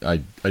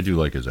do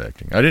like his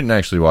acting. I didn't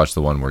actually watch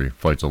the one where he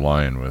fights a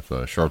lion with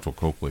Sharlto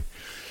Copley,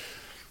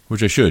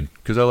 which I should,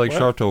 because I like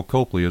Sharlto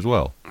Copley as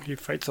well. He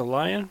fights a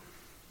lion?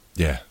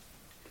 Yeah.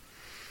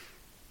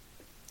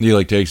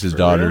 He takes his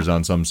daughters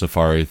on some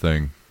safari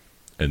thing,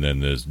 and then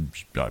this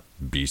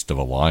beast of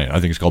a lion. I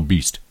think it's called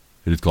Beast.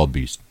 It is called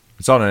Beast.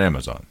 It's on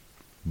Amazon,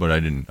 but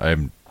I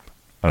don't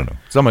know.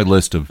 It's on my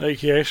list of. Like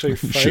he actually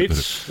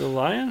fights the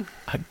lion?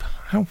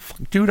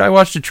 Dude, I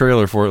watched a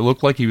trailer for it. It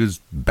looked like he was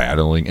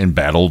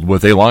battled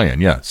with a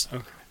lion, yes.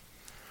 Okay.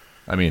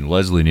 I mean,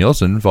 Leslie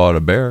Nielsen fought a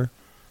bear.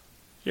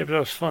 Yeah, but that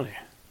was funny.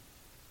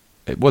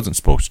 It wasn't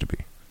supposed to be.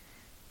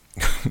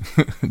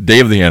 Day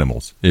of the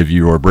Animals, if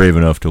you are brave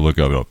enough to look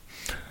it up.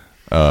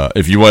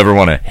 If you ever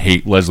want to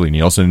hate Leslie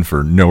Nielsen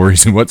for no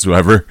reason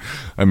whatsoever,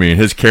 I mean,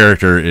 his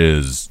character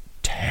is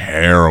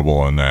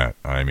terrible in that.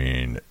 I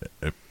mean,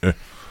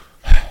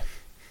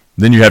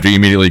 then you have to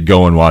immediately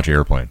go and watch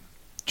Airplane.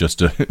 Just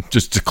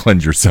to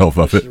cleanse yourself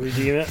of it.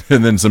 Redeem it.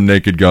 And then some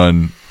Naked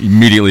Gun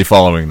immediately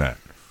following that.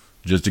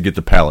 Just to get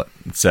the palette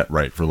set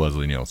right for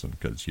Leslie Nielsen.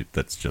 Because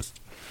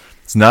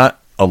it's not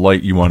a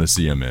light you want to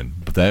see him in.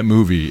 But that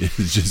movie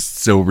is just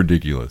so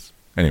ridiculous.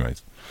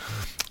 Anyways.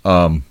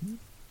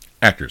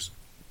 Actors.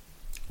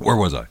 Where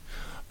was I?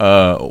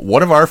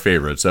 One of our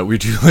favorites that we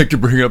do like to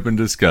bring up and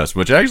discuss,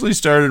 which actually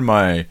started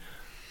my,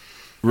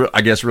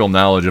 I guess, real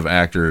knowledge of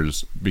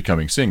actors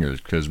becoming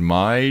singers. Because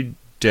my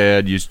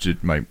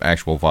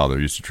actual father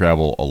used to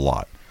travel a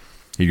lot.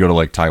 He'd go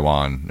to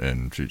Taiwan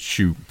and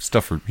shoot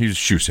stuff he was a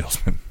shoe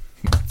salesman.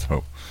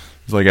 So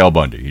he's like Al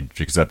Bundy,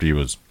 except he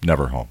was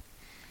never home.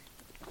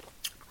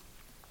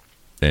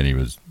 And he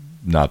was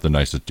not the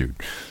nicest dude.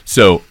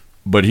 So,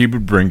 but he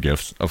would bring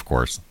gifts, of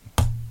course.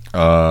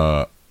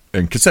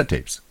 And cassette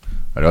tapes.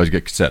 I'd always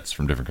get cassettes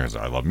from different kinds.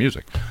 I love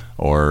music.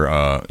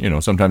 Or,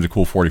 sometimes a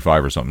cool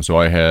 45 or something. So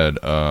I had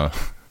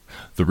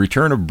The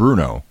Return of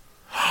Bruno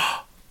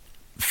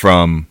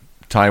from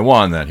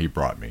Taiwan that he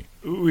brought me.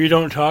 We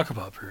don't talk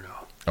about Bruno.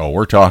 Oh,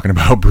 we're talking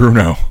about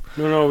Bruno.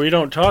 No, we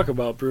don't talk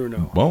about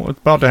Bruno. Well, it's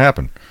about to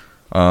happen.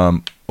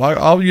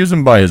 I'll use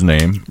him by his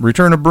name.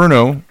 Return of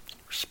Bruno.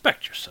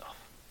 Respect yourself.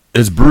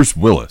 Is Bruce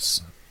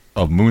Willis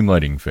of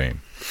Moonlighting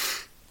fame.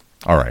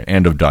 All right,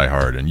 and of Die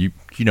Hard, and you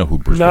know who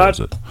Bruce Willis is.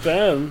 Not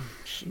then.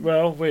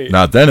 Well, wait.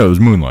 Not then. It was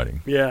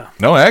Moonlighting. Yeah.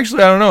 No,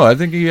 actually, I don't know. I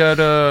think he had.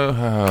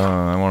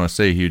 I want to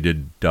say he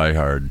did Die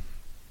Hard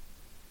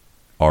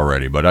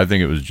already, but I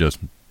think it was just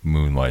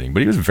Moonlighting.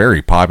 But he was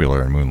very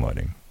popular in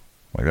Moonlighting.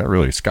 Like that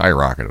really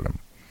skyrocketed him.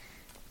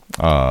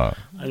 I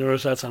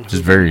noticed that's on.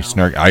 Just very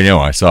snarky. I know.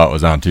 I saw it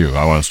was on too.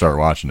 I want to start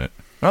watching it.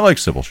 I like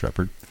Sybil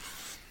Shepherd.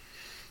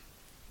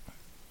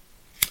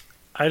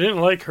 I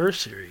didn't like her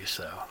series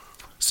though.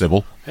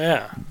 Sybil?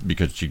 Yeah.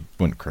 Because she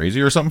went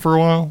crazy or something for a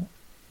while?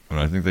 And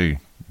I think they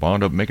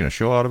wound up making a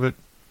show out of it.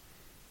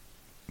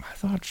 I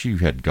thought she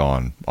had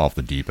gone off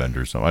the deep end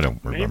or something. I don't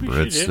remember.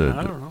 Maybe she did.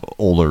 I don't know.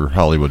 Older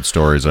Hollywood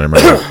stories. I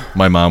remember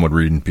my mom would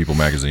read in People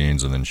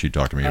magazines, and then she'd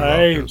talk to me about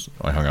it because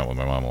I hung out with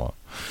my mom a lot.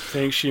 I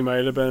think she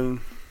might have been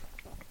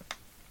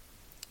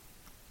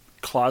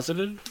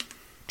closeted.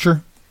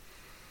 Sure.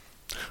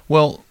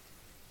 Well,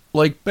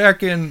 like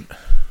back in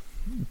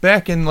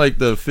like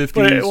the 50s.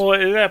 But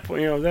at that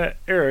point, that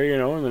era,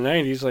 in the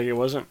 90s, like it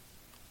wasn't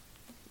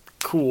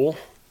cool.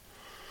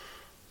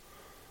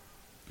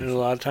 And a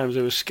lot of times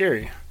it was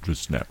scary.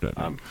 Just snapped at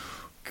me. I'm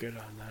good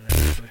on that,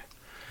 actually.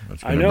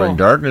 That's going to bring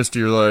darkness to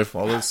your life.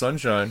 All this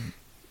sunshine.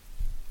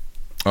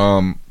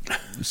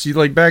 See,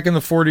 like back in the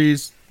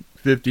 40s,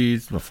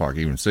 50s,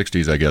 even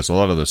 60s, I guess, a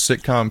lot of the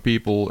sitcom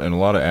people and a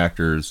lot of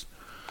actors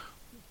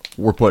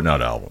were putting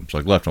out albums.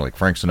 Like left, like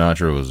Frank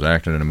Sinatra was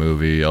acting in a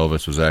movie,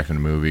 Elvis was acting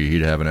in a movie,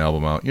 he'd have an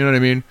album out. You know what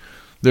I mean?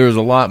 There was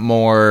a lot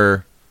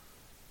more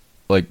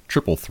like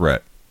triple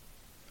threat,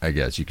 I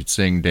guess. You could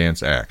sing,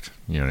 dance, act.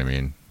 You know what I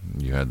mean?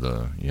 You had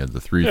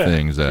the three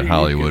things that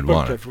Hollywood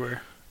wanted.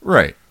 Everywhere.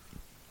 Right.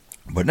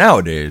 But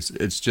nowadays,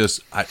 it's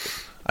just I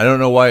don't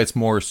know why it's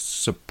more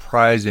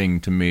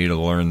surprising to me to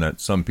learn that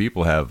some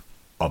people have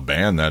a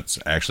band that's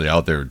actually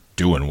out there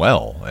doing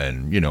well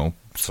and,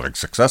 like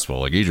successful.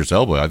 Like Idris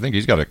Elba, I think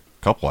he's got a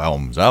couple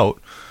albums out.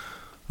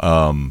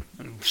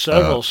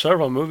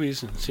 Several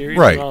movies and series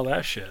right. and all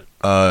that shit.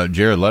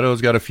 Jared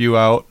Leto's got a few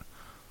out.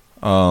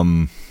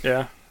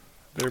 Yeah.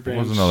 What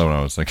was another one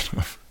I was thinking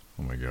of?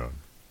 Oh my god.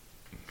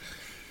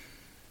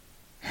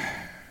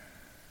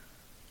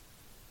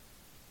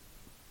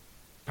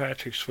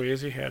 Patrick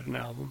Swayze had an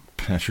album.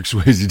 Patrick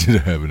Swayze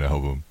did have an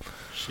album.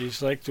 She's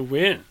Like the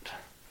Wind.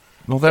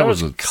 Well, that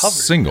was a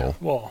single.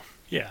 Well,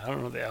 yeah, I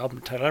don't know the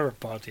album title. I never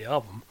bought the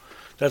album.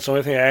 That's the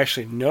only thing I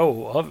actually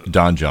know of it.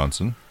 Don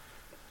Johnson.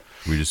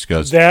 We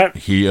discussed that.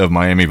 He of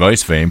Miami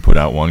Vice fame put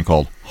out one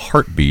called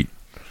Heartbeat,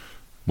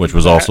 which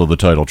was also the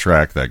title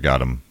track that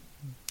got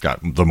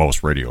the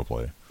most radio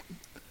play.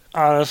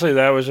 Honestly,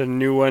 that was a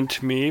new one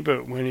to me,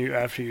 but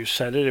after you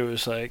said it, it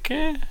was like,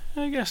 I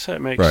guess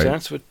that makes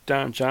sense with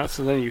Don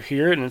Johnson. Then you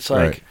hear it, and it's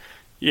like,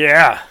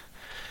 yeah.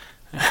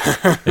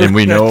 And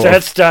we know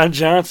that's Don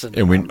Johnson.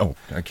 And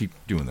I keep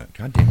doing that.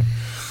 God damn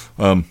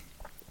it.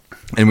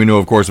 And we know,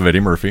 of course, of Eddie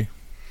Murphy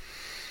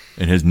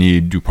and his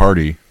need to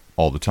party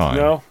all the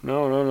time.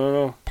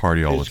 No.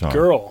 Party all the time.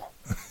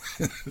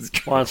 His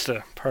girl wants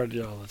to party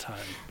all the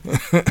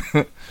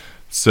time.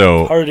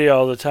 So party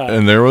all the time,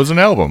 and there was an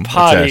album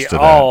party attached to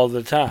all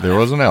that. the time. There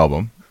was an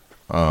album.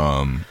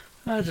 I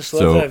just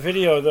love that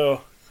video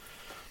though.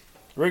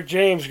 Rick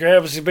James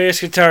grabs the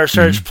bass guitar,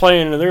 starts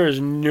playing, and there is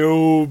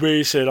no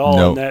bass at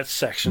all in that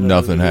section.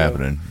 Nothing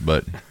happening,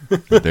 but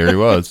there he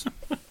was,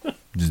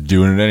 just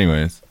doing it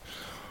anyways.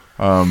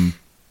 Well,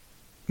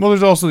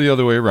 there's also the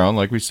other way around,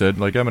 like we said.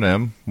 Like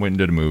Eminem went and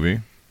did a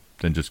movie,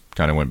 then just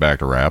kind of went back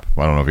to rap.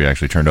 I don't know if he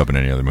actually turned up in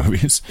any other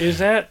movies. Is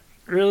that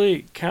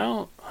really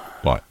count?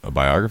 What, a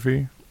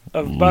biography?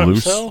 About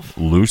himself?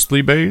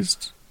 Loosely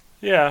based?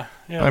 Yeah,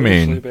 I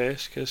loosely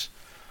based, because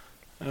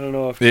I don't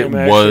know if Kim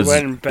actually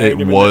went and banged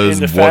him in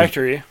the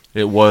factory.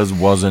 It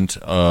wasn't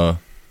a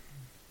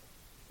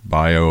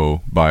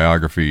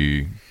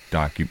biography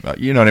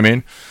you know what I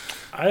mean?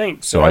 I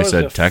think so. I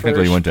said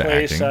technically went to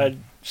acting. I'd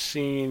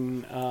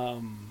seen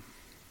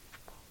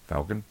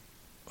Falcon?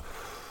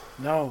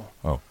 No.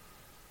 Oh.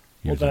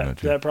 Well,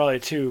 that probably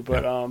too,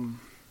 but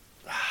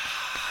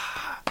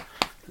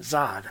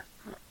Zod.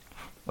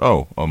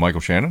 Oh,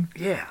 Michael Shannon?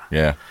 Yeah.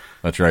 Yeah,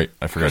 that's right.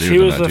 I forgot he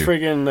was on that the too.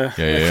 friggin'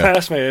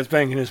 classmate that's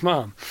banging his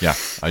mom. Yeah,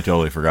 I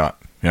totally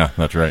forgot. Yeah,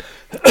 that's right.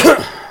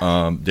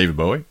 David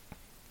Bowie,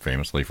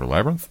 famously for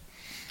Labyrinth.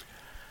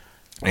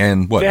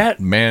 And what? That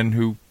Man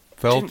Who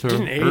Fell to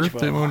Earth?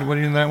 What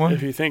in that one?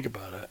 If you think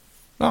about it.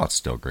 Oh, it's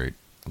still great.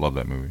 Love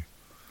that movie.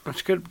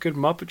 It's good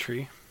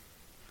Muppetry.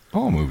 The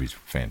whole movie's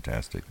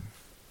fantastic.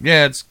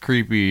 Yeah, it's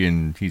creepy,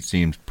 and he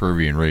seems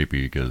pervy and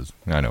rapey, because,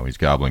 I know, he's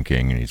Goblin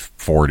King, and he's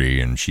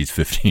 40, and she's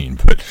 15,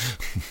 but...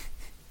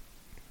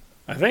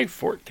 I think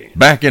 14.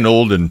 Back in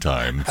olden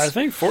times. I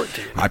think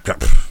 14.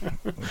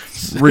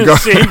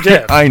 Same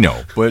depth. I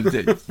know, but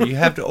you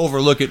have to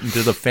overlook it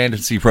into the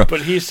fantasy...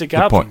 But he's the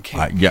Goblin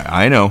King.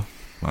 I know.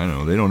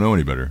 They don't know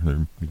any better.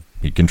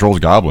 He controls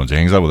goblins. He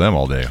hangs out with them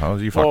all day. How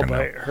does he fucking know?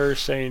 By her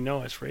saying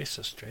no, it's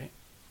racist, right?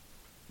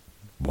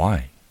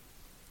 Why?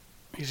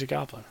 He's a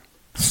goblin.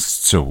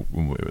 So,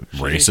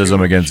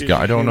 racism against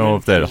God, I don't know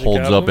if that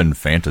holds up in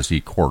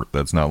fantasy court.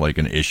 That's not like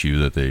an issue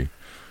that they...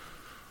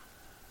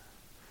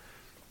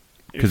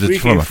 Because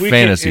it's from a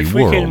fantasy world. If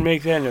we can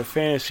make that in a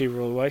fantasy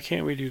world, why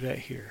can't we do that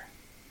here?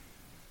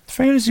 The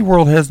fantasy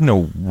world has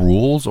no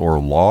rules or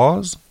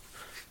laws.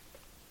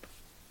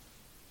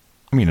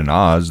 I mean, in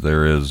Oz,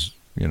 there is,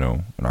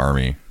 an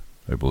army,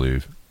 I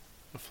believe.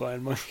 The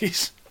flying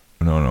monkeys?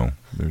 No.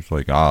 There's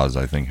Oz,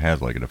 I think,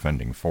 has a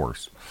defending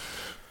force.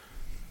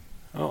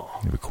 Oh.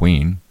 You have a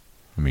queen.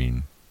 I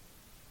mean,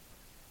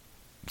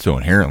 so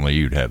inherently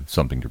you'd have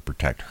something to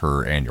protect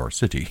her and your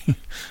city.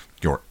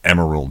 Your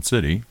Emerald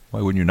City.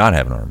 Why wouldn't you not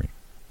have an army?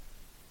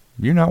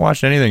 Have you not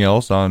watched anything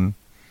else on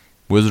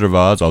Wizard of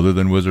Oz other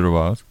than Wizard of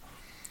Oz?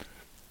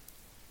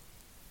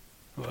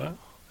 What?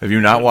 Have you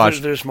not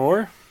watched... There's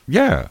more?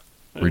 Yeah.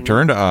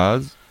 Return to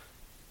Oz.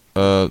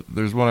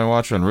 There's one I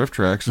watched on Riff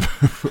Tracks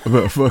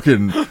about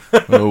fucking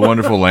The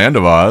Wonderful Land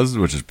of Oz,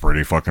 which is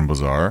pretty fucking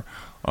bizarre.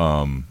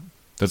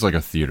 That's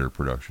a theater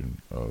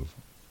production of...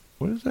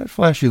 What is that?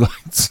 Flashy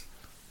lights.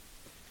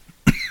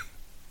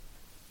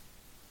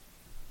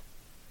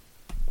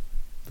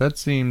 That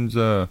seems,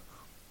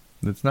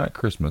 it's not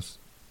Christmas.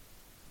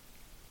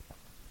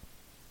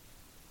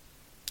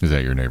 Is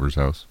that your neighbor's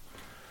house?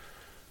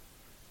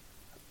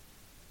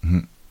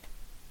 Mm-hmm.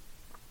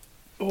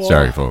 Well,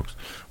 sorry, folks.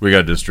 We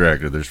got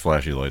distracted. There's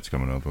flashy lights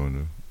coming out the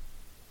window.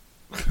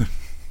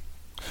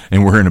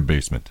 And we're in a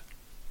basement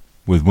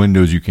with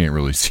windows you can't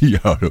really see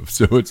out of,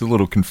 so it's a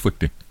little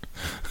conflicting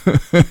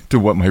to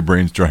what my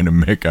brain's trying to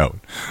make out.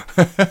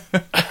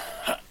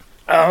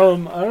 I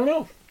don't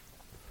know.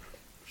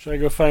 Should I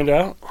go find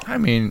out? I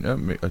mean,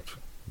 it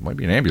might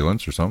be an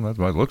ambulance or something. That's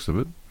by the looks of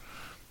it.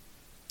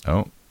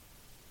 Oh.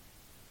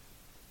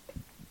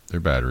 Their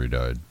battery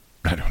died.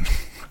 I don't know.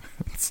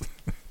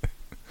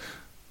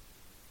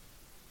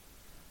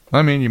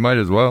 I mean, you might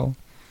as well.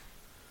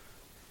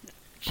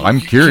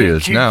 I'm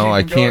curious now.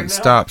 I can't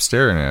stop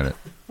staring at it.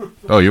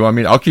 Oh, you want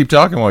me? I'll keep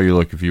talking while you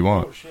look if you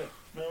want. Oh, shit.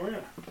 No, we're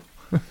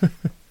not.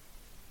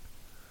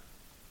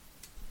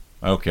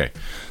 Okay.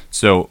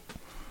 So...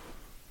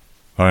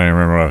 I don't even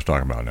remember what I was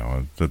talking about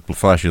now. The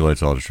flashy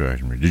lights all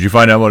distracted me. Did you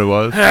find out what it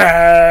was?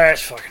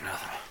 It's fucking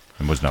nothing.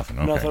 It was nothing.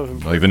 Okay.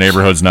 Nothing. The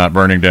neighborhood's not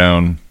burning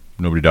down.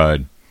 Nobody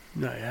died.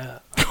 Not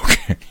yet.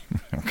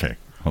 Okay.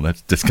 Well,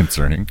 that's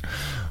disconcerting.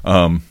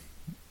 No,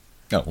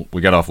 we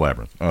got off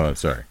Labyrinth.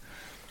 Sorry.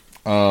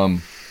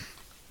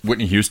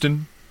 Whitney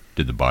Houston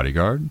did The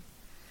Bodyguard.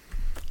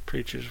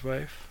 Preacher's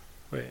Wife.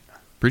 Wait.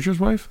 Preacher's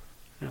Wife?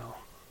 No.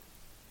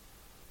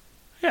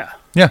 Yeah.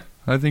 Yeah.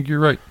 I think you're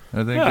right.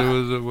 I think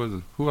it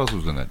was who else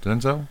was in that?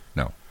 Denzel?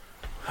 No.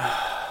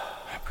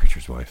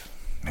 Preacher's Wife.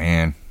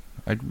 Man,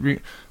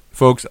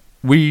 folks,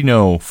 we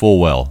know full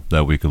well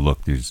that we could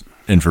look this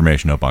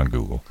information up on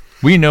Google.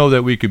 We know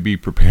that we could be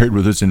prepared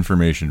with this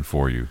information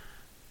for you.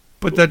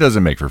 But that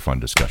doesn't make for fun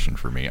discussion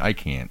for me. I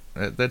can't.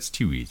 That's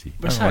too easy.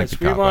 Besides,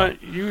 we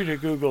want you to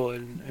Google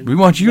and we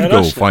want you to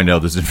go find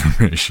out this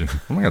information.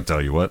 I'm not going to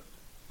tell you what.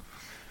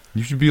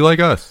 You should be like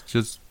us.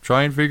 Just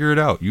try and figure it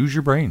out. Use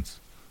your brains.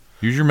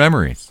 Use your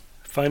memories.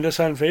 Find us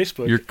on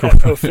Facebook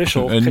at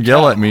official and Catal.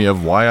 Yell at me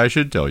of why I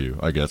should tell you.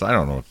 I guess I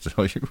don't know what to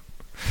tell you.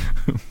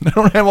 I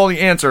don't have all the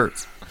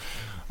answers.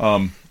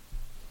 Sorry,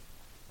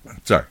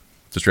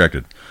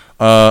 distracted.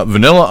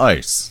 Vanilla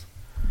Ice.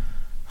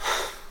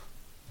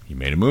 He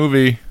made a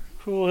movie.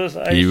 Cool as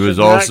Ice he was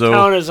does also not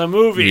count as a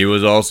movie. He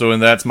was also in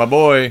That's My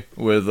Boy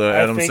with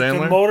Adam Sandler. I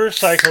think the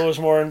motorcycle is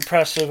more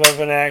impressive of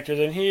an actor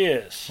than he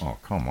is. Oh,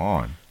 come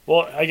on.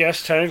 Well, I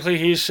guess technically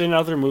he's in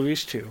other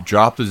movies too.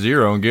 Drop the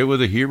zero and get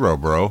with a hero,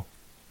 bro.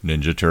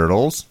 Ninja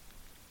Turtles,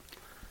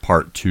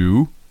 Part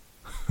 2.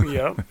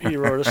 Yep, he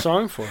wrote a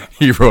song for it.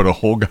 He wrote a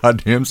whole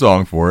goddamn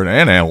song for it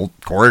and a whole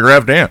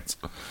choreographed dance.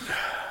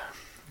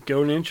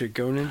 Go Ninja,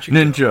 go Ninja,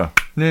 Ninja, go.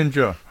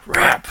 Ninja.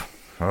 Rap.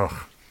 Ugh.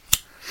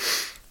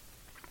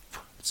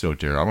 So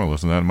terrible. I'm going to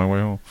listen to that on my way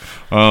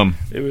home.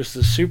 It was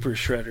the Super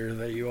Shredder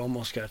that you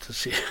almost got to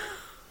see.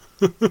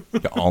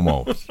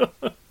 Almost.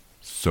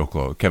 So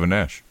close. Kevin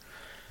Nash.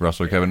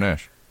 Wrestler Kevin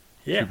Nash.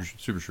 Yeah.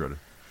 Super Shredder.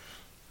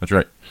 That's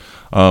right.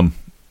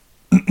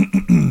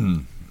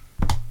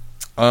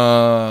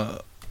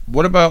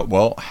 What about,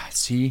 well,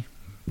 see,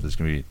 this is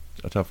going to be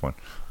a tough one.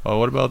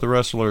 What about the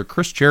wrestler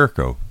Chris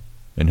Jericho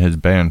and his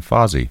band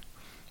Fozzy?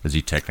 Is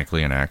he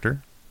technically an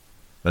actor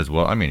as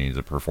well? I mean, he's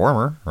a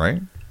performer,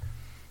 right?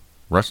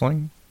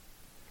 Wrestling?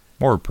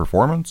 More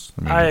performance?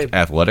 I mean, it's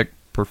athletic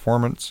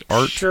performance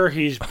art? Sure,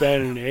 he's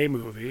been in a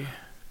movie.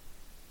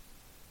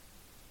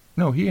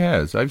 No, he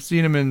has. I've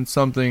seen him in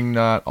something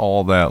not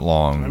all that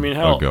long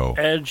ago.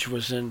 Edge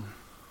was in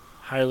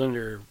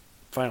Highlander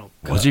Final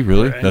Cut. Was he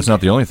really? That's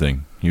not the only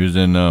thing. He was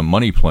in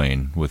Money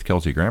Plane with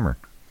Kelsey Grammer.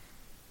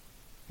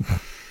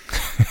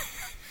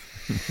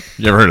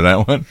 You ever heard of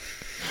that one?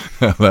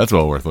 That's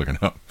well worth looking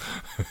up.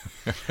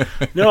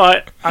 No,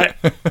 I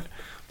think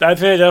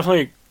it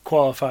definitely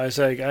qualifies.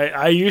 Like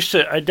I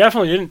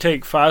definitely didn't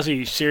take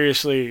Fozzy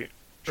seriously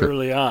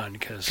early on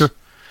because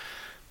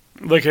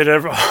look at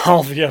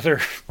all the other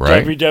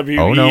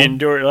WWE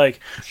endure. Like,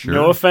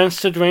 no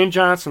offense to Dwayne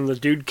Johnson, the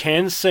dude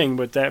can sing,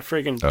 but that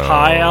friggin'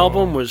 Pie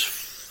album was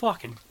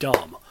fucking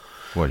dumb.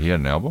 What, he had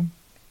an album?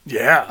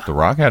 Yeah. The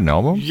Rock had an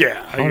album?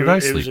 Yeah. How did I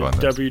sleep on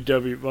this?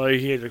 Well,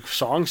 he had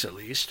songs at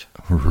least.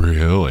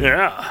 Really?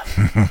 Yeah.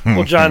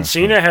 Well, John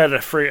Cena had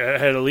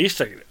at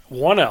least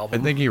one album.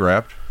 I think he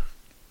rapped.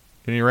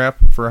 Did he rap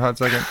for a hot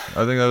second?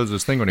 I think that was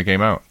his thing when he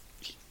came out.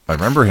 I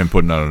remember him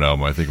putting out an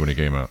album, I think, when he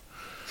came out.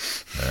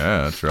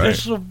 Yeah, that's right. This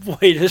is the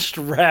latest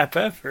rap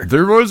ever.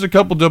 There was a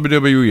couple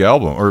WWE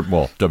albums, or,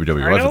 well,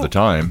 WWF at the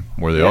time,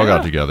 where they all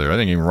got together. I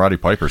think even Roddy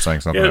Piper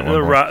sang something at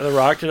one point. The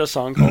Rock did a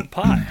song called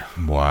Pie.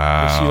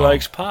 Wow. Because he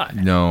likes pie.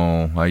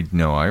 No,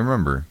 I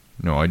remember.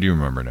 No, I do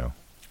remember now.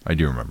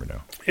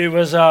 It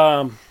was,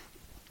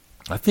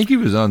 I think he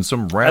was on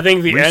some rap. I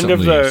think the end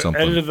of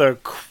something. the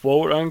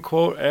quote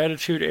unquote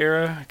Attitude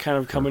Era, kind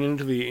of coming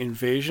into the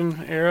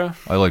Invasion era.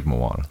 I like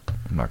Moana.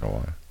 I'm not gonna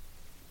lie.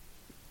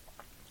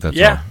 That's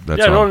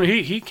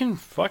he can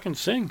fucking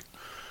sing.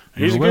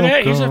 He's good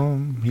at.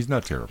 He's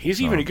not terrible.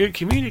 He's even a good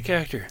comedic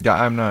actor. Yeah,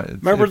 I'm not.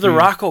 Remember the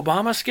Rock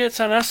Obama skits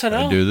on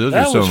SNL? Dude, those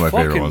are some of my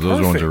favorite ones.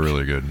 Those ones are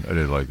really good. I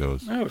did like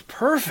those. That was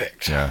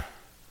perfect. Yeah,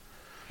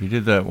 he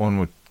did that one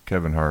with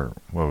Kevin Hart.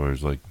 What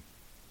was it like?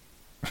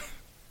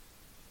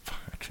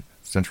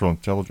 Central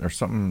Intelligence or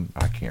something.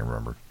 I can't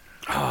remember.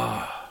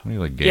 He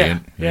like gay.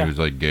 He was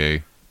like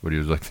gay, but he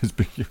was like this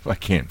big. I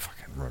can't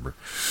fucking remember.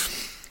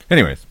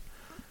 Anyways,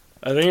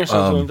 I think it's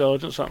Central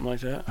Intelligence, something like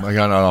that. I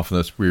got off on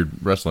this weird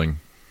wrestling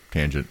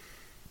tangent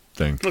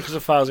thing. Because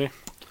of Fozzy.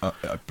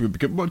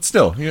 But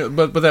still,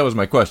 but that was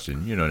my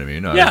question. You know what I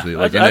mean? Obviously,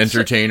 like an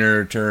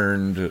entertainer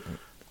turned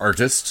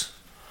artist.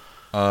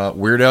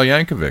 Weird Al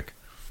Yankovic,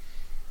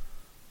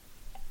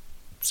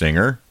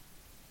 singer,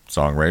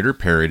 songwriter,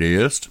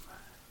 parodyist.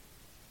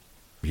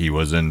 He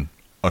was in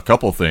a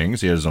couple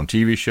things. He had his own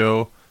TV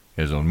show,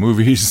 his own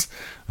movies.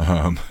 He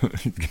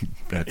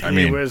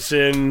was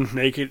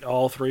in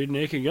all three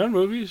Naked Gun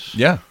movies.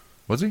 Yeah,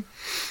 was he?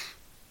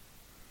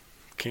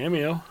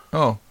 Cameo.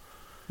 Oh,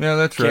 yeah,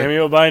 that's right.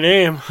 Cameo by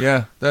name.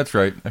 Yeah, that's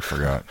right. I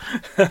forgot.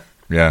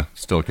 Yeah,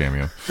 still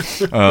cameo.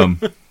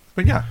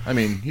 But yeah, I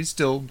mean, he's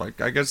still like.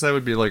 I guess that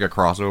would be like a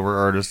crossover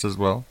artist as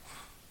well.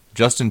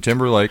 Justin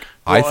Timberlake.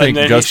 Well, I think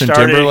Justin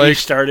Timberlake. He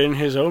starred in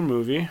his own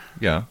movie.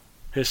 Yeah.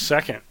 His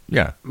second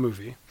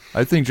movie.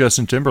 I think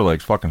Justin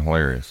Timberlake's fucking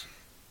hilarious.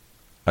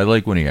 I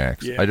like when he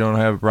acts. Yeah. I don't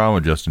have a problem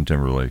with Justin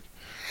Timberlake.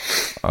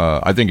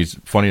 I think he's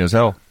funny as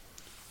hell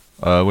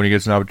when he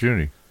gets an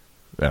opportunity.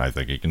 And I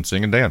think he can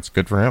sing and dance.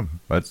 Good for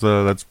him. That's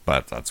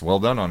well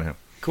done on him.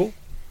 Cool.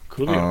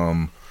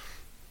 Coolio.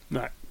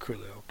 Not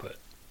Coolio, but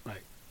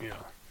like, you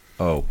know.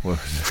 Oh, what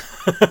was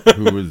it?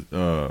 Who was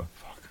fuck.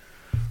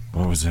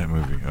 What was that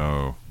movie?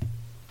 Oh.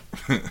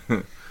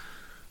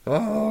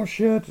 Oh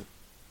shit.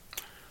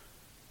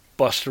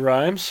 Busta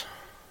Rhymes.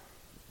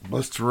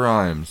 Busta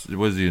Rhymes. He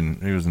was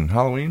in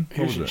Halloween?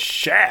 He was in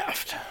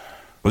Shaft.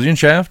 Was he in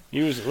Shaft?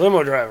 He was a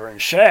limo driver in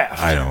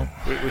Shaft. I don't.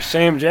 With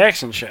Sam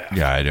Jackson Shaft.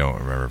 Yeah, I don't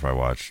remember if I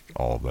watched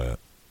all of that.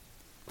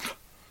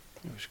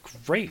 It was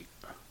great.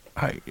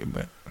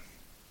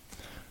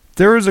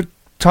 There was a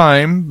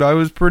time I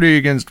was pretty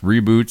against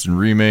reboots and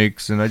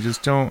remakes, and I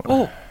just don't.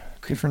 Oh,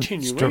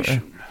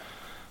 continuation.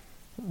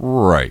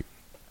 Right.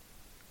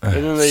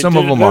 Some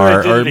of them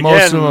are, or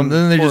most of them.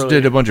 Then they just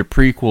did a bunch of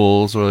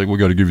prequels, or like, we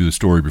got to give you the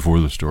story before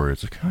the story.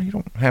 It's like, oh, you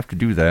don't have to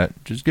do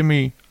that. Just give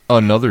me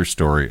another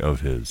story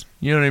of his.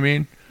 You know what I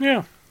mean?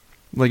 Yeah.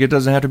 Like, it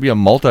doesn't have to be a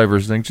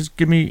multiverse thing. Just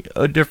give me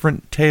a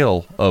different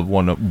tale of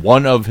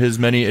one of his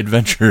many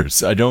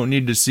adventures. I don't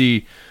need to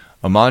see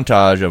a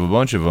montage of a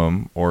bunch of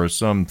them or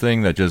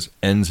something that just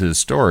ends his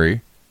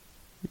story.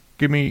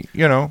 Give me,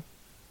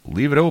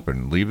 leave it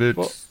open. Leave it.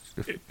 Well,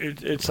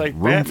 it's like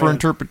room Batman. For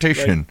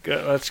interpretation.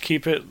 Like, let's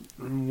keep it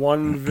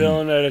one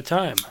villain at a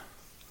time.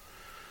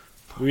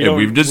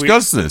 We've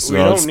discussed this.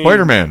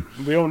 Spider-Man.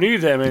 We don't need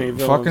that many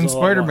villains. Fucking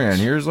Spider-Man.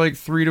 Here's like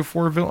 3 to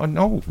 4 villains.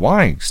 No,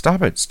 why?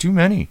 Stop it. It's too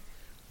many.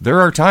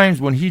 There are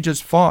times when he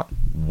just fought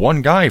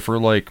one guy for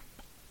like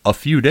a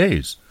few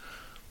days.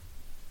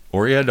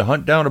 Or he had to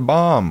hunt down a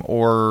bomb.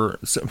 Or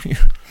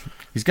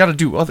he's got to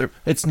do other...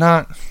 It's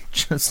not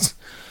just...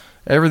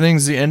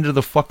 Everything's the end of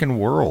the fucking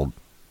world.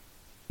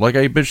 Like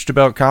I bitched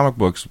about comic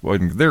books,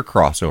 they're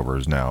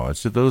crossovers now.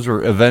 Those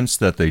are events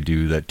that they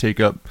do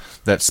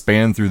that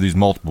span through these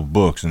multiple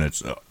books, and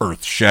it's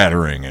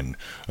earth-shattering, and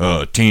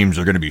teams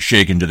are going to be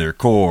shaken to their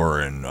core,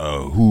 and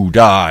who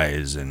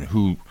dies, and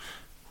who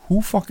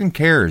fucking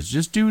cares?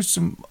 Just do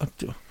some...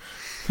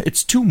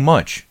 It's too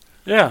much.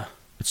 Yeah.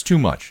 It's too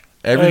much.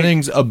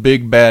 Everything's a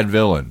big bad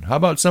villain. How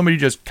about somebody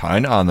just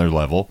kind of on their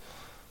level,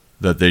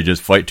 that they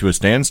just fight to a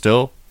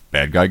standstill,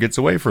 bad guy gets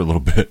away for a little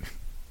bit.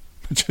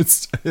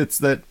 It's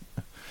that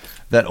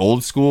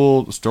old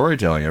school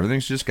storytelling.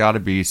 Everything's just got to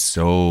be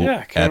so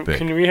epic.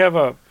 Can we have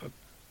a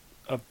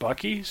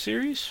Bucky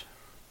series?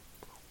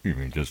 You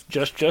mean just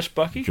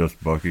Bucky?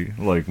 Just Bucky,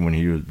 like when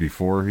he was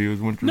before he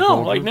was Winter Soldier?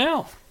 No, like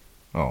now.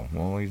 Oh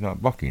well, he's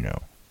not Bucky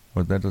now.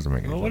 But that doesn't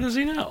make any sense. What is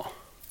he now?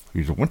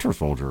 He's a Winter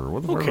Soldier.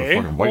 What the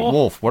fucking White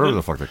Wolf? Whatever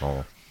the fuck they call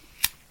him.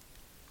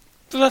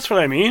 So that's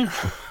what I mean.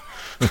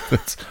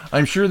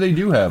 I'm sure they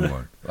do have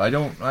one.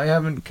 I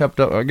haven't kept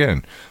up.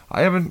 Again,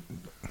 I haven't.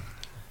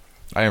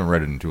 I haven't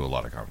read into a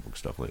lot of comic book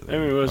stuff lately. I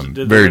mean, I'm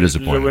very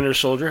disappointed. Did the Winter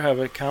Soldier have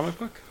a comic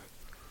book?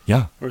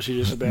 Yeah. Or was he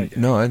just a bad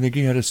guy? No, I think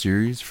he had a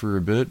series for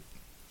a bit.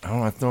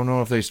 I don't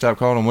know if they stopped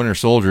calling him Winter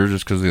Soldier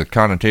just because of the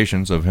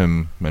connotations of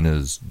him and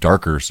his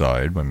darker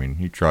side. I mean,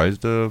 he tries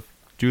to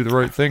do the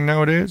right thing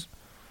nowadays.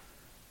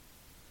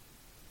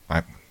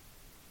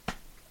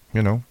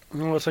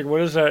 Well, it's like,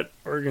 what is that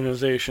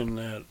organization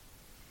that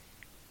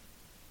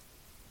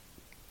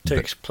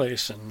takes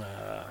place in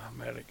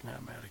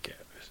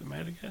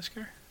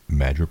Madagascar?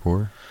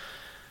 Madripoor?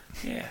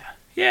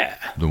 Yeah.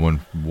 The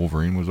one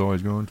Wolverine was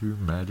always going to?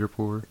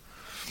 Madripoor?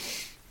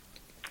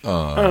 I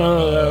don't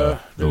know.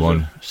 The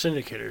one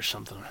Syndicate or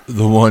something.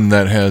 The one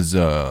that has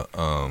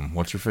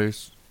what's her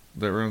face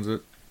that runs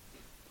it?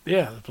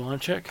 Yeah, the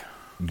blonde chick.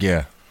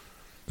 Yeah,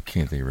 I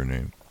can't think of her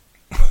name.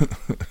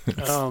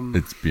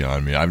 It's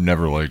beyond me. I've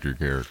never liked her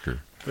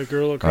character. The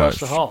girl across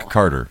the hall.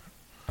 Carter,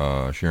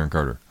 Sharon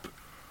Carter.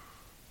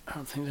 I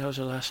don't think that was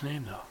her last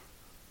name though.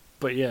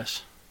 But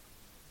yes,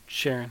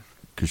 Sharon.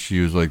 Because she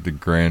was like the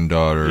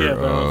granddaughter. Yeah,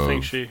 but I don't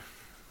think she.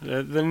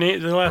 The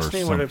last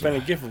name would have been a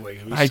giveaway.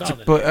 Right.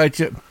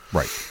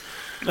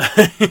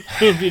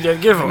 It'd be a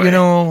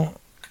giveaway.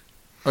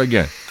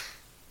 Again,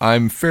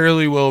 I'm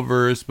fairly well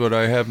versed, but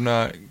I have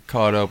not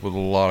caught up with a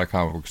lot of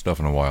comic book stuff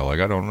in a while. Like,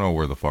 I don't know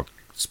where the fuck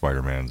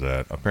Spider-Man's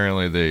at.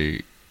 Apparently,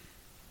 they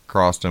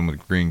crossed him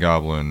with Green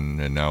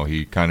Goblin, and now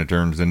he kind of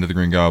turns into the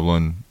Green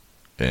Goblin.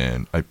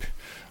 And I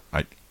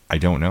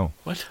don't know.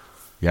 What?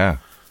 Yeah,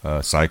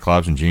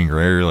 Cyclops and Jean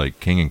Grey are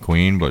like king and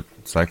queen, but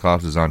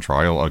Cyclops is on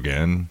trial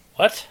again.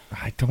 What?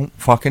 I don't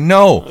fucking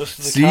know. This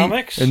is the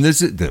comics? And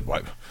this is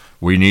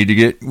we need to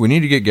get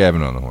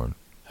Gavin on the horn.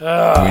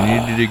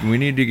 We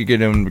need to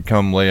get him to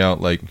come lay out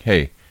like,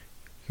 hey,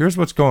 here's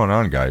what's going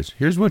on, guys.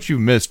 Here's what you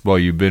missed while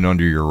you've been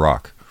under your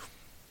rock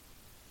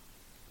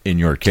in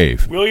your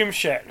cave. William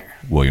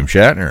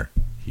Shatner.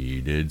 He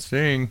did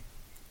sing.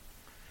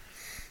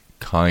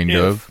 Kind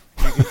of.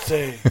 You could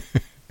say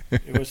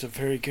it was a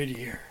very good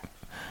year.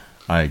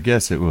 I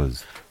guess it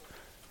was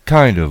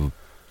kind of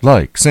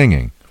like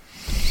singing.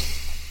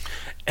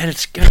 And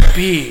it's going to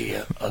be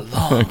a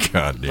long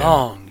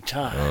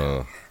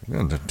time.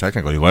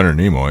 Technically, Leonard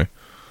Nimoy.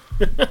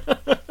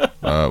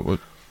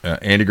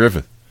 Andy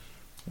Griffith.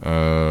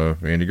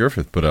 Andy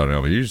Griffith put out an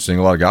album. He used to sing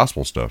a lot of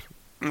gospel stuff.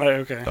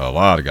 Okay. A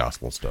lot of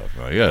gospel stuff.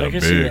 He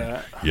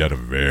had a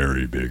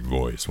very big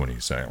voice when he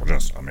sang.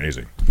 Just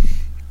amazing.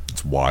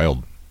 It's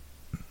wild.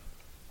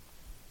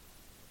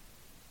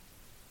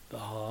 The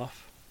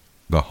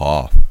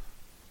Hoff. Of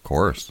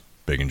course.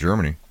 Big in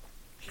Germany.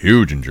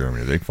 Huge in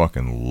Germany. They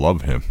fucking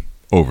love him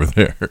over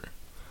there.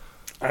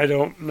 I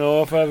don't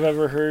know if I've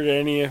ever heard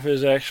any of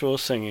his actual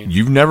singing.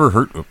 You've never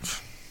heard...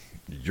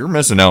 You're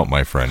missing out,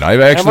 my friend.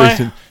 I've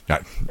actually...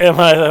 Am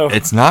I, though?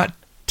 It's not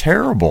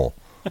terrible.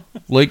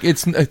 Like,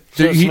 it's... So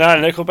it's not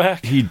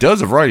Nickelback? He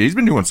does a variety. He's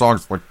been doing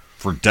songs like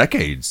for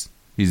decades.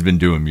 He's been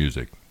doing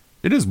music.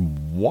 It is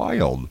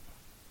wild.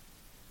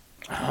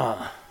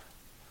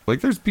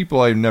 Like, there's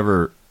people I've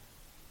never...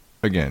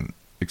 Again,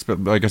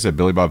 like I said,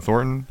 Billy Bob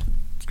Thornton...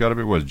 It's got to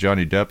be,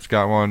 Johnny Depp's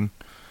got one.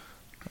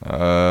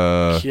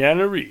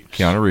 Keanu Reeves.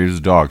 Keanu Reeves is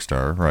Dog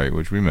Star, right,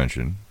 which we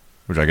mentioned.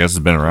 Which I guess has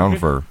been around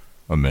for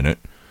a minute.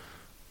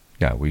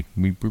 Yeah, we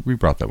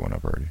brought that one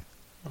up already.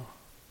 Oh.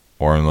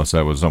 Or unless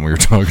that was something we were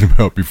talking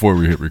about before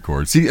we hit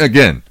record. See,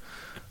 again,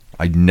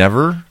 I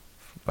never...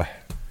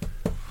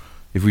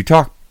 If we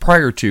talk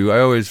prior to, I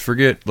always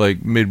forget,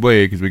 like,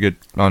 midway, because we get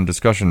on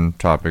discussion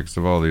topics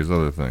of all these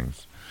other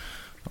things.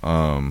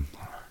 It's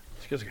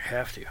because you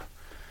have to.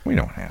 We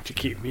don't have to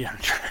keep me on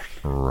track.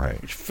 Right.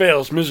 Which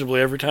fails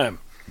miserably every time.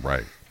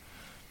 Right.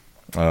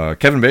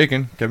 Kevin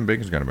Bacon. Kevin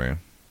Bacon's got a band.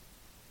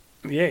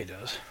 Yeah, he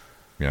does.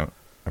 Yeah.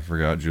 I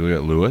forgot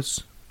Juliette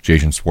Lewis.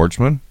 Jason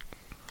Schwartzman.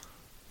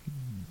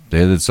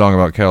 They had that song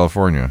about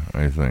California,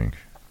 I think.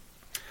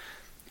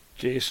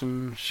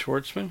 Jason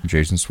Schwartzman?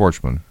 Jason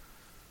Schwartzman.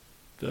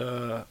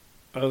 The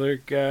other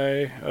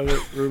guy, other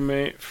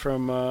roommate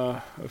from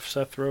of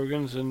Seth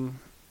Rogen's and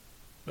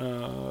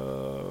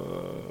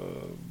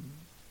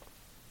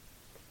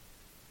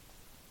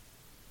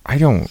I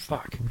don't.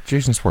 Fuck.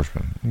 Jason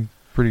Schwartzman. He's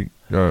pretty.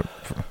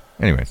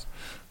 Anyways,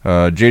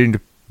 Jada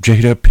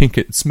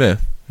Pinkett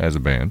Smith has a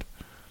band.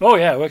 Oh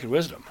yeah, Wicked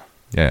Wisdom.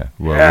 Yeah,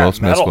 Will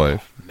Smith's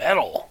wife.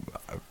 Metal.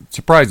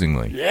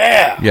 Surprisingly.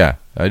 Yeah. Yeah,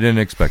 I didn't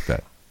expect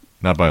that.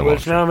 Not by a long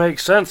Which now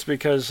makes sense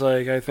because,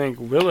 like, I think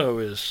Willow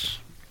is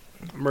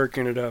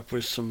murking it up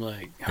with some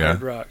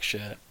hard rock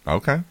shit.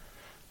 Okay.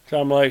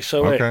 So I'm like,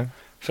 wait.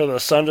 So the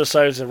son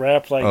decides to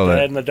rap like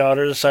that, and the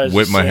daughter decides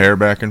whip to my sing. hair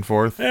back and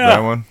forth. Yeah.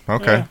 That one.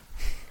 Okay. Yeah.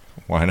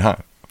 Why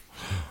not?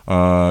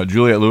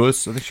 Juliette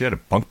Lewis. I think she had a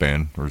punk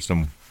band or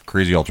some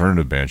crazy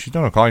alternative band. She's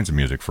done all kinds of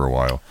music for a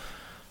while.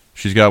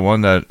 She's got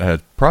one that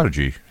had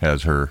Prodigy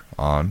has her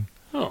on.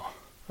 Oh.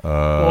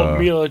 Well,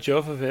 Mila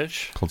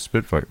Jovovich. Called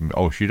Spitfire.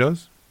 Oh, she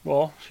does?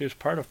 Well, she was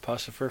part of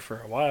Pussifer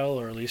for a while,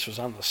 or at least was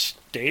on the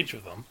stage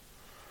with them.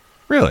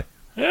 Really?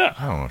 Yeah.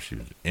 I don't know if she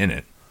was in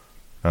it.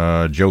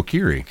 Joe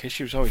Keery. Okay,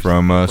 she was always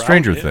from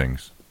Stranger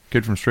Things.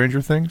 Kid from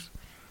Stranger Things?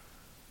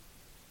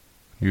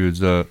 He was.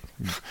 Did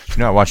you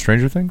not watch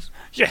Stranger Things?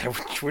 Yeah,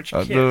 which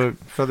the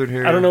feathered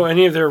hair. I don't know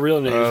any of their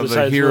real names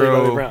besides Millie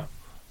Bobby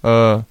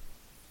Brown.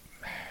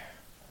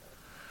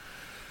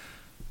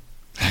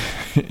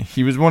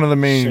 He was one of the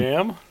main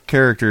Sam?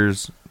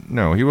 characters.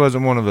 No, he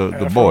wasn't one of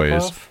the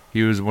boys.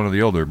 He was one of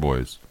the older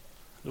boys.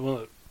 The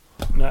one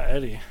that, not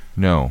Eddie.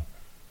 No.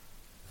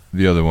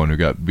 The other one who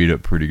got beat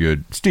up pretty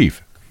good.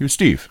 Steve. He was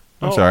Steve.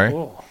 I'm sorry.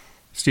 Cool.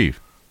 Steve.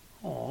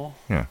 Oh.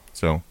 Yeah,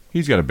 so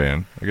he's got a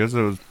band. I guess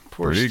it was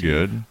pretty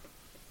good.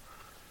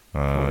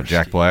 Jack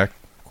Steve. Black,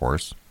 of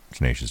course.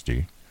 Tenacious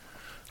D.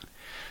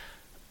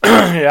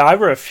 Yeah, I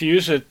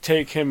refused to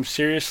take him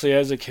seriously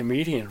as a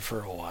comedian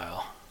for a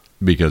while.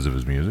 Because of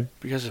his music?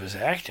 Because of his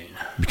acting.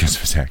 Because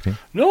of his acting?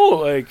 No,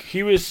 like,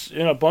 he was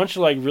in a bunch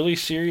of, like, really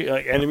serious,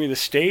 like, Enemy of the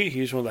State.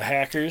 He was one of the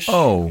hackers.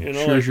 Oh, you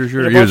know, sure.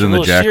 He was in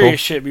the Jackal? serious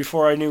shit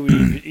before I knew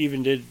he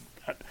even did.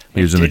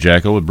 He was in the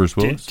Jackal with Bruce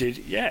Willis? Did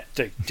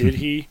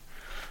he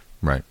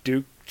right.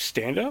 do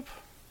stand-up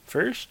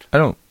first? I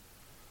don't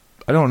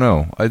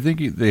know. I think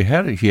he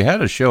had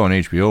a show on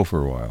HBO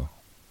for a while.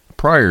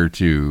 Prior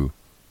to,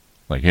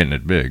 like, hitting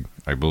it big,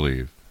 I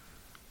believe.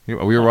 I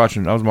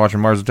was watching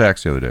Mars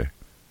Attacks the other day.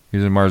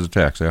 He's in Mars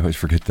Attacks. I always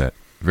forget that.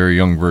 Very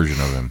young version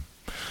of him.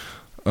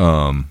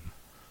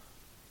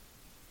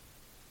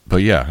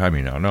 But yeah, I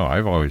mean, I don't know.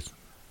 I've always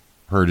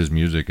heard his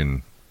music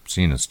and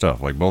seen his stuff,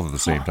 like both at the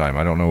same time.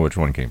 I don't know which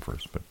one came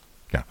first, but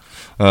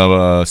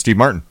yeah. Steve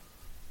Martin.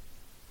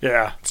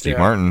 Yeah. Steve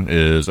Martin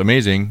is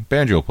amazing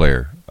banjo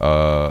player.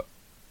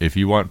 If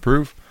you want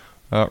proof,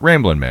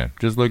 Ramblin' Man.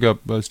 Just look up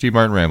Steve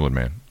Martin Ramblin'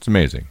 Man. It's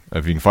amazing.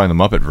 If you can find the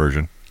Muppet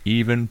version,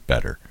 even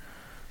better.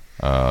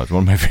 It's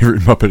one of my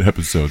favorite Muppet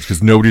episodes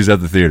because nobody's at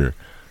the theater.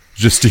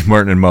 It's just Steve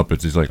Martin and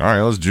Muppets. He's like, all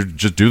right, let's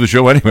just do the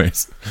show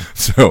anyways.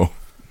 So,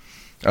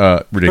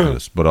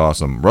 ridiculous, but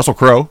awesome. Russell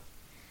Crowe.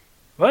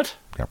 What?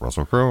 Got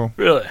Russell Crowe.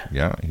 Really?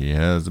 Yeah, he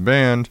has a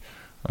band.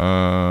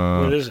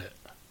 What is it?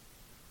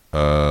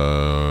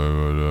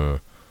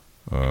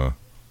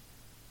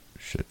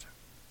 Shit.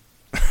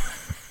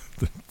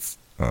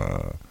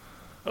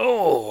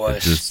 I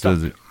just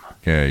stumped says it. him.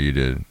 Yeah, you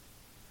did.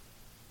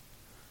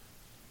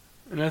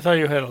 And I thought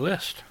you had a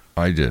list.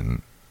 I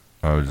didn't.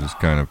 I was just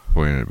kind of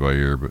pointing it by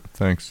ear, but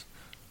thanks.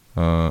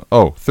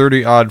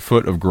 30 Odd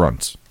Foot of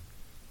Grunts.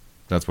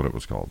 That's what it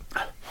was called.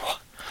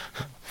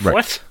 Right.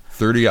 What?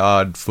 30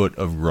 Odd Foot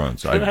of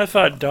Grunts. I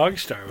thought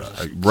Dogstar was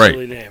a right.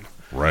 silly name.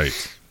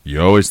 Right.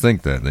 You always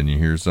think that. Then you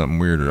hear something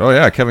weirder. Oh,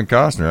 yeah, Kevin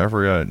Costner. I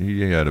forgot.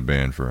 He had a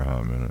band for a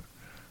hot minute.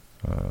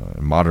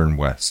 Modern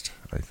West,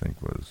 I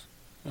think, was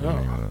the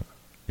name of it.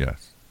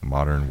 Yes.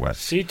 Modern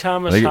West. C.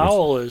 Thomas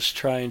Howell is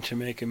trying to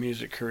make a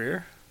music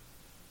career.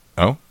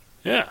 Oh?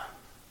 Yeah.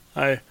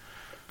 Did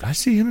I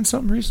see him in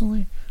something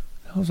recently? What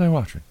the hell was I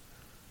watching?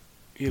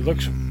 He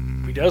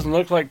doesn't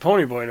look like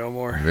Ponyboy no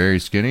more. Very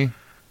skinny?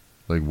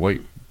 Like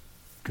white.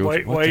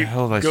 What the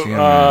hell did I see him in?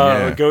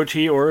 A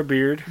goatee or a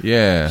beard.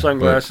 Yeah.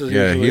 Sunglasses.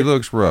 Yeah, usually. he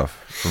looks rough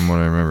from what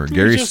I remember.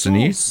 Gary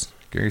Sinise?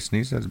 Gary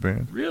Sinise has a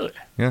band. Really?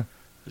 Yeah.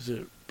 Is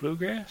it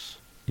bluegrass?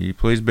 He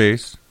plays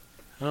bass.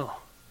 Oh.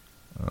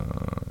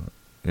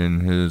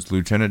 In his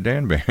Lieutenant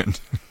Dan band.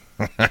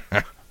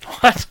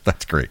 What?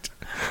 That's great.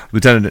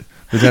 Lieutenant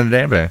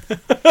Dan band.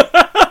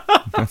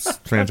 That's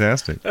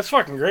fantastic. That's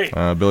fucking great.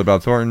 Billy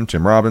Bob Thornton,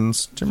 Tim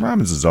Robbins. Tim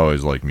Robbins has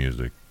always liked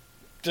music.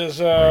 Does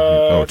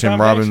Tim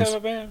Tom Robbins Hanks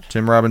have a band?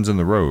 Tim Robbins and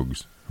the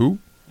Rogues. Who?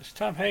 Does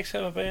Tom Hanks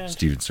have a band?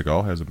 Steven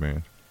Seagal has a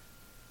band.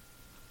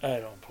 I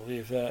don't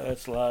believe that.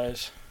 That's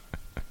lies.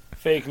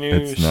 Fake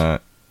news. It's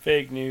not.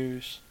 Fake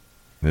news.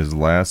 His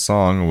last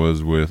song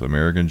was with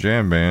American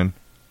Jam Band,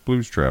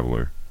 Blues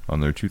Traveler, on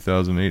their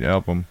 2008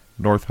 album,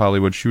 North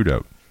Hollywood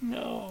Shootout.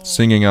 No.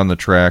 Singing on the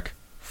track,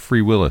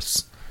 Free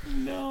Willis.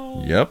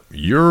 No. Yep.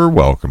 You're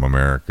welcome,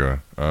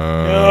 America.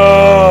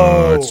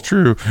 No. It's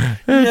true.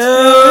 It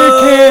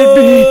can't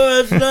be.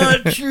 That's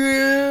not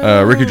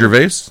true. Ricky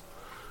Gervais.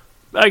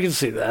 I can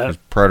see that. Is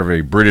part of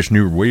a British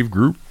new wave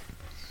group.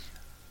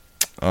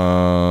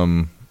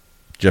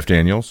 Jeff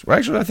Daniels. Well,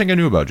 actually, I think I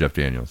knew about Jeff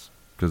Daniels.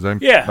 Because I'm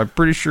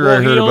pretty sure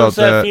I heard about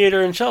that.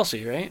 Theater in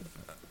Chelsea, right?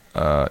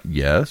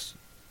 Yes.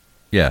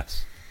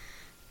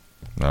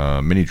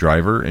 Minnie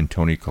Driver and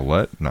Toni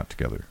Collette, not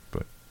together,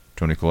 but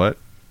Toni Collette.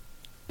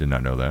 Did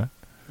not know that.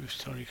 Who's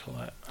Toni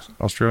Collette?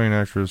 Australian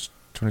actress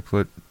Toni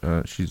Collette.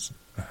 She's.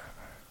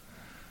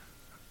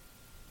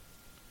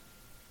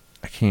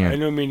 I can't. I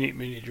know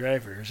Minnie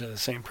Driver. Is that the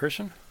same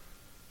person?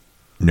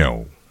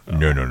 No. Oh.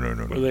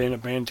 No. Were they in a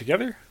band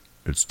together?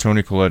 It's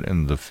Toni Collette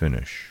and The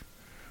Finish.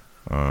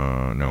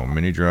 No,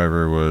 Minnie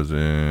Driver was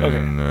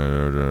in.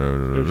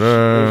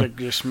 There's like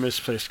this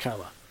misplaced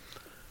comma.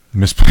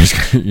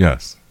 Misplaced.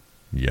 Yes.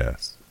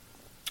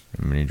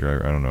 Minnie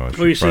Driver. I don't know.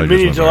 Well, you said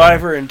Minnie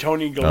Driver and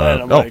Toni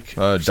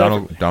Collette.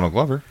 Donald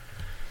Glover.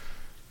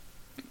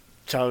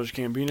 Childish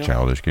Gambino.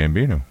 Childish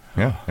Gambino.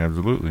 Yeah,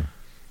 absolutely.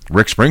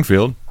 Rick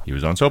Springfield. He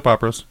was on soap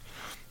operas.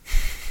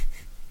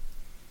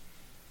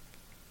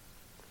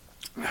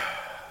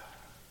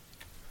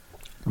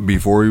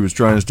 Before he was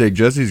trying to take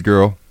Jesse's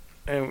girl.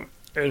 And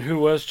And who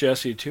was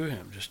Jesse to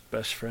him? Just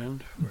best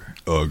friend?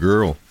 A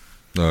girl.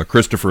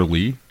 Christopher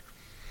Lee.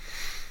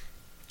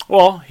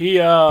 Well, he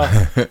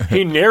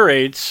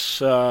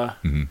narrates a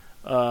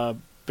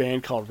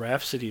band called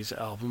Rhapsody's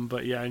album,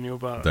 but yeah, I knew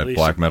about that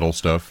black metal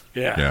stuff.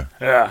 Yeah,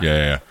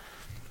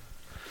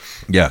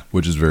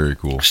 which is very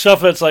cool.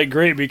 Stuff that's like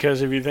great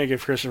because if you think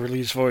of Christopher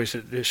Lee's voice,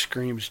 it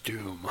screams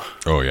doom.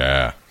 Oh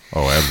yeah,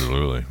 oh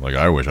absolutely. Like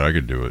I wish I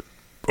could do it.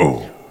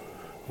 Oh,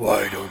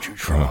 why don't you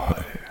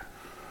try?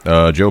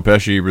 Joe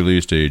Pesci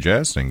released a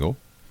jazz single.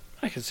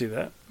 I can see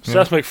that.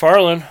 Seth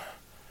MacFarlane.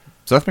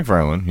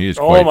 He is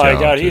quite talented.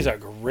 God, he's a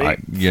great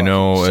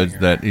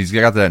singer. He's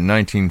got that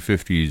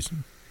 1950s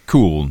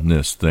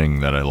coolness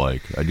thing that I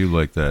like. I do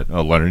like that.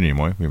 Oh, Leonard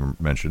Nimoy, we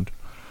mentioned.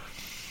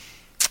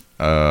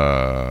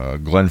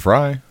 Glenn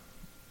Frey.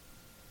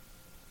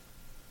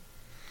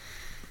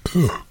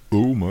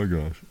 Oh my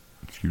gosh.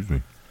 Excuse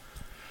me.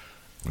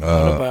 What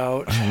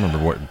about... I don't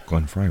remember what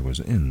Glenn Frey was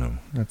in, though.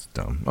 That's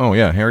dumb. Oh,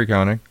 yeah, Harry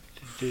Connick.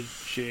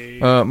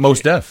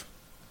 Mos Def.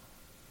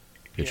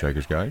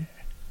 Hitchhiker's Guide.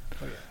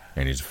 Oh, yeah.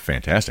 And he's a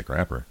fantastic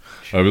rapper.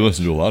 I've been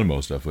listening to a lot of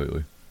Mos Def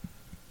lately.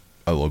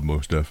 I love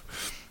Mos Def.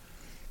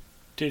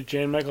 Did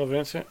Jan Michael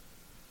Vincent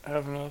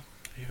have a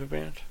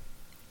band?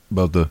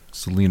 About the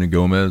Selena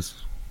Gomez?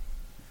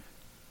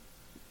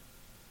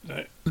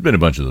 There's been a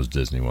bunch of those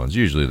Disney ones.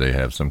 Usually they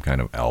have some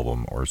kind of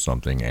album or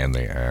something and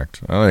they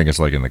act. I think it's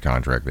like in the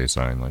contract they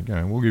sign, like,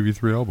 yeah, we'll give you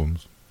 3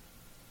 albums.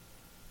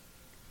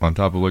 On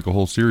top of like a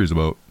whole series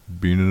about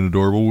being an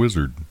adorable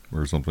wizard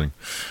or something.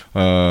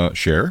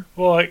 Cher?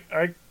 Well,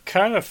 I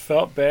kind of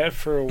felt bad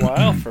for a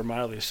while for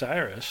Miley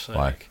Cyrus.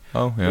 Why?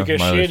 Oh, yeah. Because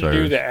Miley she had to do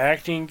Cyrus. the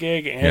acting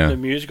gig and the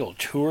musical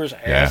tours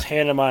as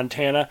Hannah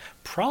Montana.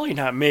 Probably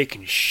not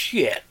making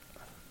shit.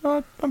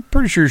 I'm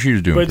pretty sure she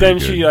was doing But then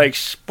good. she like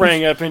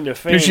sprang up into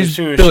fame as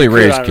soon as Billy she could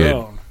Ray's on kid. her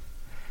own.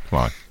 Come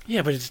on.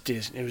 Yeah, but it's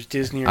Disney. It was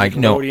Disney or I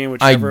Nickelodeon,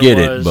 whichever get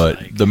it it, was.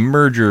 but like, the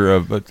merger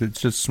of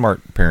it's just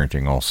smart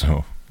parenting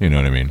also. You know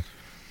what I mean?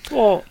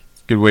 well,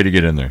 It's a good way to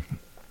get in there.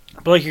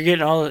 but like you're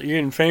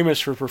getting famous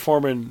for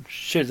performing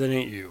shit that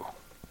ain't you.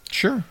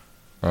 Sure.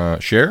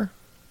 Cher?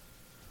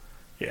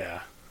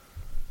 Yeah.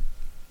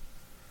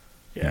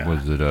 Yeah.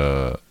 Was it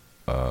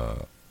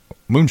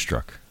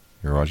Moonstruck?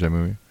 You ever watch that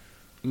movie?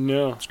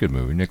 No. It's a good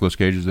movie. Nicolas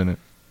Cage is in it.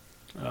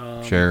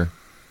 Cher.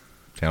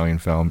 Italian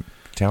family,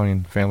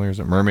 or is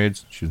it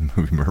Mermaids? She's in the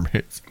movie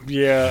Mermaids.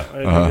 Yeah, I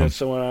think that's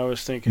the one I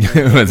was thinking of.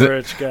 Was where it?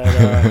 It's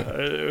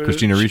got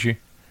Christina Ricci,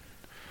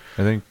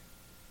 I think.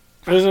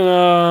 Isn't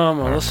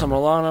Alyssa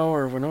Milano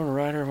or Winona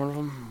Ryder one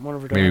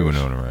of her daughters? Maybe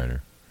Winona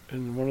Ryder.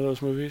 In one of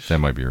those movies? That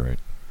might be right.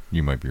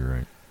 You might be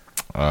right.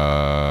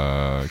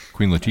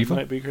 Queen Latifah? That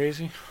might be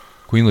crazy.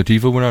 Queen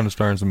Latifah went on to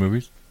star in some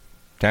movies.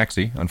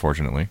 Taxi,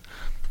 unfortunately.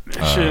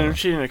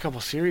 She in a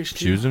couple series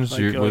too. She was in a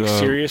series with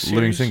serious Living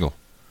series? Single.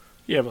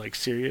 Yeah, but like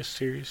serious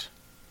series.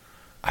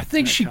 I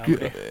think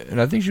comedy? and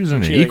I think she was in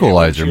an She, like,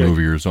 Equalizer she, like-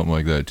 movie or something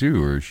like that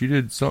too, or she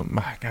did something.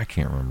 I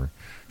can't remember.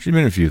 She's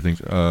been in a few things.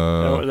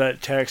 That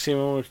taxi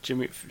one with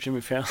Jimmy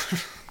Fallon.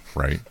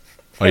 Right. It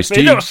Ice-T.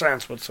 made no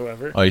sense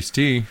whatsoever.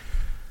 Ice-T.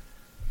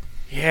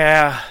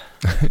 Yeah.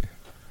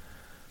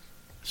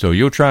 So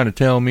you're trying to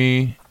tell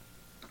me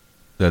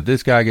that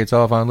this guy gets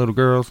off on little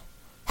girls?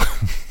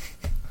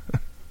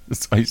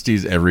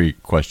 Ice-T's every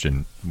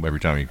question, every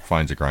time he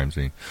finds a crime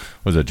scene.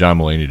 Was it John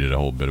Mulaney did a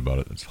whole bit about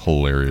it. It's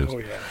hilarious. Oh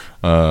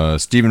yeah.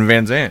 Stephen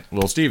Van Zandt,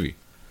 Little Stevie.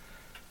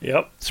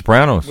 Yep.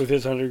 Sopranos. With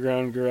his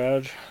underground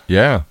garage.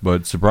 Yeah,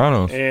 but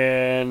Sopranos.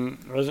 And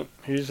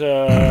he's he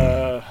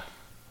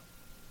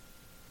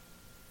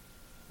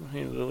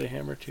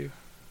Lilyhammer too?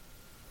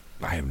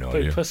 I have no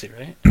Played idea. Pussy,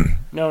 right?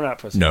 No, not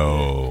Pussy.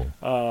 No.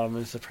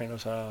 In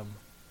Sopranos.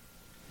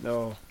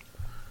 No.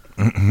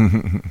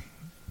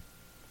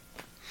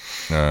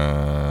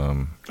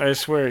 I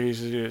swear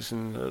he's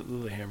in the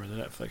Lilyhammer,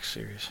 the Netflix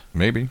series.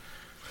 Maybe.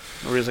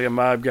 Where he's like a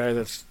mob guy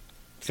that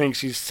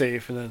thinks he's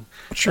safe and then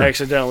Sure.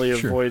 accidentally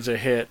Sure. avoids a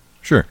hit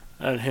Sure.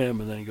 on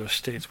him, and then he goes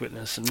state's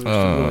witness and moves to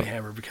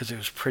Lilyhammer because it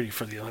was pretty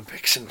for the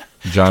Olympics. And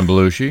John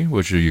Belushi,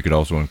 which you could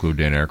also include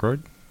Dan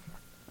Aykroyd.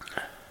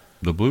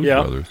 The Blues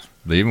Brothers.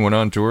 They even went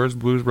on tour as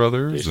Blues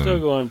Brothers. they still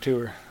go on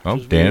tour. Oh,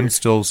 Dan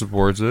still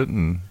supports it,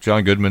 and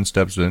John Goodman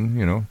steps in,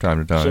 time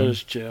to time. So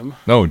does Jim.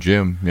 No,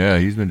 Jim. Yeah,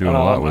 he's been doing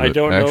a lot with it. I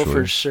don't actually. know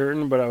for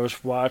certain, but I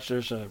was watching.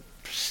 There's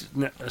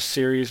a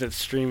series that's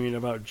streaming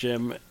about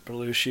Jim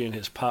Belushi and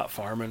his pot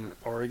farm in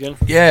Oregon.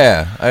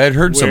 Yeah, I had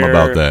heard some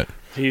about that.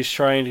 He's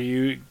trying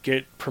to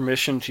get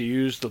permission to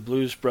use the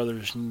Blues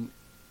Brothers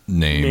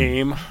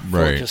name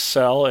to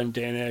sell, and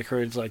Dan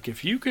Aykroyd's like,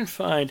 if you can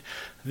find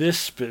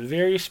this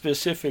very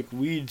specific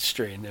weed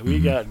strain that we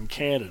got in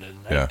Canada in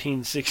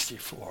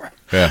 1964.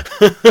 Yeah,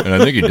 and I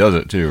think he does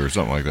it too, or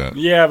something like that.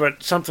 Yeah,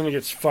 but something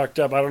gets fucked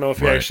up. I don't know if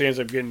he Right. actually ends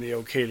up getting the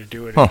okay to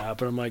do it or not,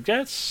 but I'm like,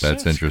 that's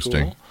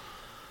interesting. Cool.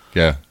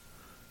 Yeah,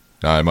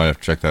 I might have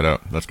to check that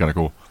out. That's kind of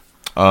cool.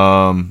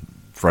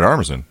 Fred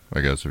Armisen,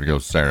 I guess, if he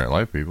goes to Saturday Night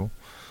Live, people.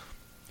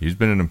 He's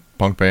been in a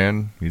punk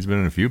band. He's been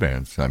in a few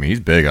bands. I mean,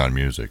 he's big on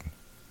music.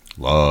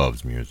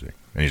 Loves music.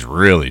 And he's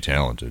really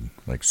talented,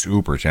 like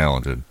super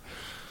talented.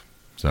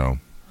 So,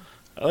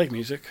 I like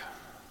music.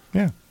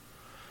 Yeah,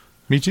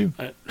 me too.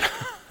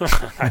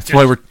 That's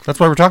why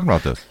we're talking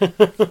about this.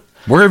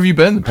 Where have you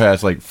been the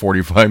past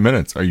 45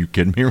 minutes? Are you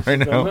kidding me right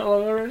now?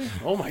 Already?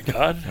 Oh my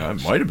God!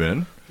 It might have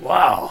been.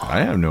 Wow.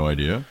 I have no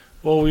idea.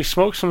 Well, we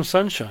smoked some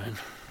sunshine.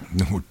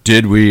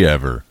 Did we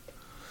ever?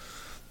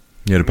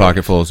 You had a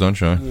pocket full of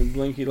sunshine. And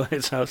blinky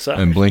lights outside.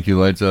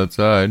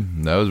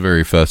 That was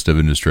very festive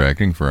and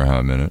distracting for a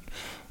hot minute.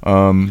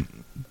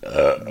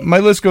 My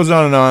list goes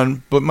on and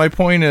on, but my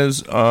point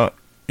is,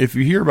 if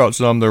you hear about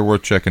some, they're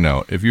worth checking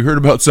out. If you heard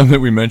about some that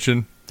we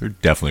mentioned, they're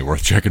definitely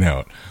worth checking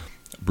out.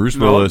 Bruce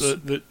Willis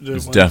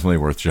is definitely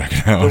worth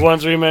checking out. The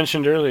ones we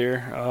mentioned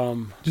earlier.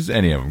 Just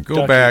any of them.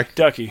 Go back.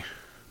 Ducky.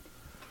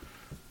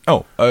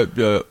 Oh,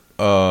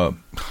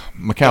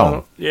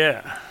 McCallum.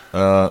 Yeah.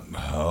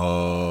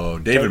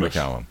 David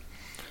McCallum.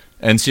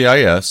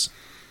 NCIS.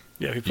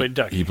 Yeah, he played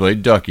Ducky. He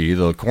played Ducky,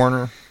 the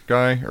corner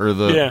guy, or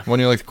the one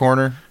you like the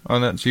corner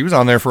on that. So he was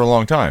on there for a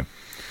long time.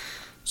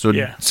 So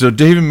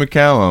David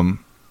McCallum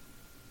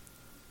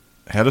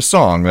had a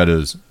song that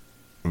is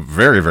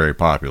very, very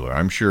popular.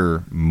 I'm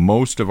sure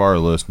most of our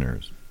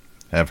listeners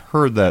have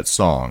heard that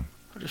song.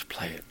 I'll just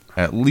play it.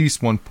 At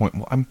least one point.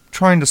 Well, I'm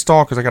trying to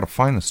stall because I got to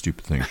find the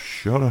stupid thing.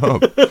 Shut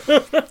up.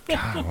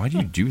 God, why do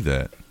you do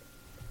that?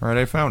 All right,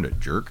 I found it,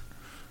 jerk.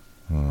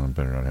 I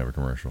better not have a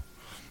commercial.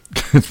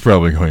 It's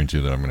probably going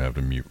to that I'm going to have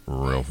to mute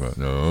real fast.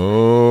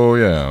 Oh,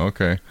 yeah,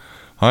 okay.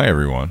 Hi,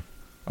 everyone.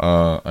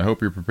 I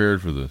hope you're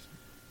prepared for this.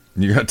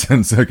 You got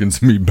 10 seconds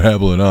of me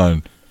babbling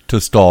on to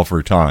stall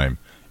for time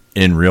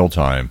in real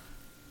time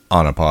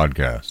on a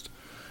podcast.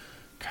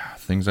 God,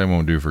 things I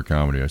won't do for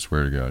comedy, I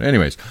swear to God.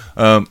 Anyways,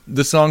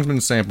 this song's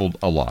been sampled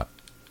a lot,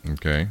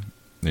 okay?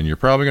 And you're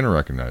probably going to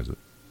recognize it.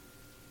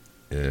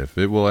 If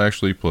it will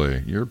actually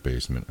play your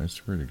basement, I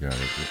swear to God.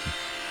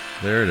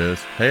 There it is.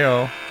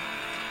 Hey-oh.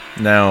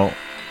 Now,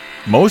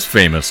 most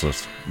famously,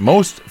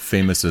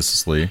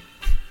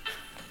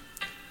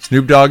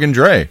 Snoop Dogg and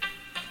Dre.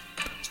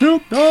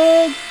 Snoop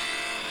Dogg!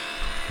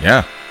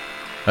 Yeah,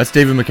 that's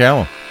David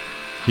McCallum.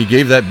 He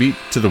gave that beat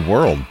to the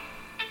world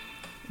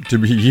to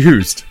be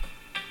used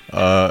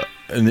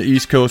in the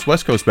East Coast,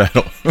 West Coast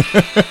battle.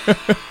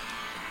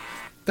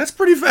 That's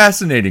pretty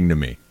fascinating to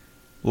me.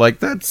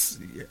 But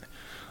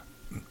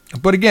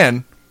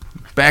again,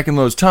 back in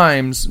those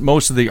times,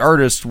 most of the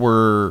artists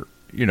were,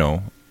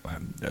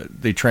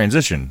 they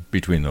transitioned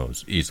between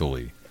those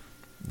easily.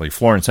 Like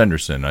Florence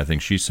Henderson, I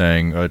think she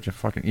sang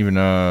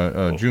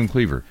June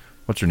Cleaver.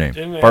 What's her name?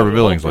 Barbara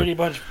Billingsley. Brady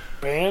Bunch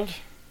band?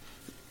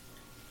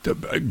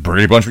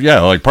 Brady Bunch, yeah,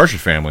 like Partridge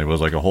Family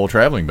was like a whole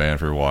traveling band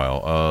for a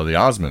while. The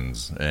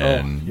Osmonds,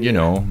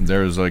 and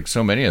there was like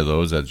so many of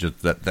those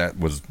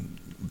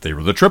they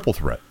were the triple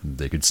threat.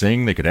 They could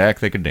sing, they could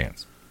act, they could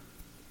dance.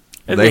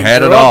 And they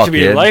had it all, to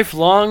be kid.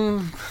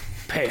 Lifelong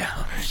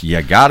payout.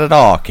 You got it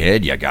all,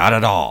 kid. You got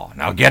it all.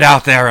 Now get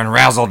out there and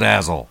razzle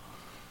dazzle.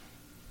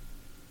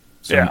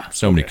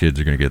 So many kids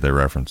are going to get that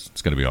reference.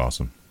 It's going to be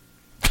awesome.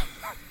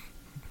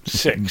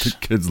 6. The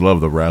kids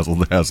love the razzle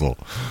dazzle.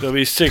 There'll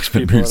be 6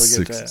 people that'll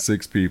get that.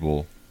 6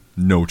 people,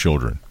 no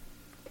children.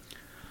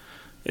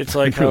 It's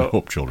like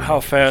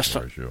how fast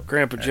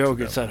Grandpa Joe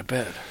gets out of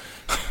bed.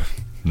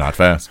 Not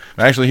fast.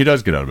 Actually, he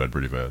does get out of bed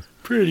pretty fast.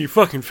 Pretty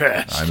fucking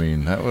fast. I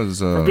mean, that was...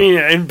 for being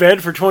in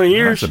bed for 20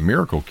 years. That's a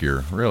miracle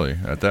cure, really,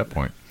 at that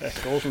point. That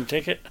golden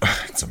ticket.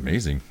 It's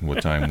amazing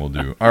what time we'll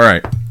do. All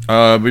right.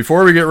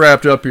 Before we get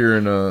wrapped up here,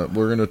 and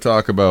we're going to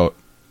talk about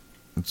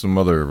some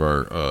other of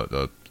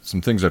our...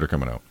 some things that are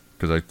coming out.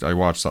 Because I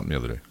watched something the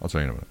other day. I'll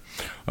tell you in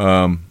a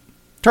minute.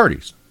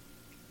 Tardies.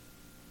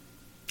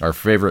 Our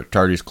favorite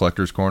Tardies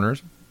Collectors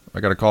Corners. I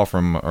got a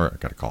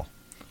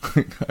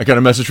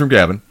message from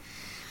Gavin.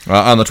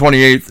 On the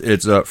 28th,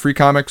 it's free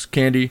comics,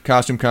 candy,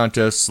 costume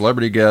contest,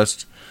 celebrity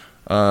guest.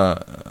 I'm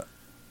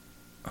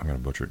going to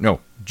butcher it. No,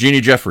 Jeannie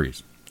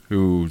Jeffries,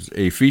 who's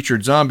a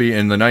featured zombie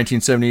in the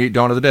 1978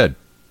 Dawn of the Dead.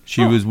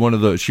 She was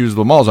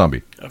the mall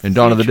zombie in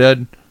Dawn of the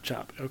Dead.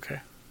 Okay.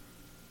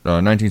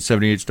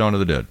 1978's Dawn of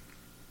the Dead.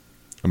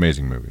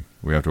 Amazing movie.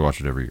 We have to watch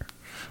it every year.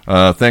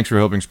 Thanks for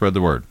helping spread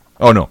the word.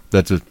 Oh, no,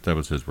 that's it. That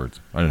was his words.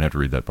 I didn't have to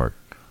read that part.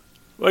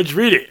 Why'd you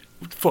read it?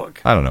 What the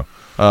fuck? I don't know.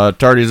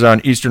 Tardy's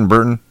on Eastern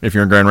Burton if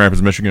you're in Grand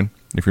Rapids, Michigan.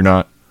 If you're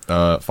not,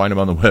 find him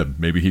on the web.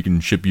 Maybe he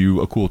can ship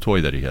you a cool toy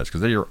that he has,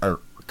 because they are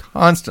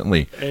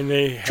constantly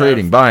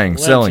trading, buying,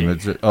 selling.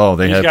 He's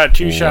got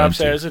 2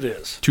 shops as it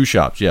is. 2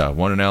 shops, yeah.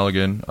 One in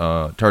Allegan,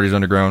 Tardy's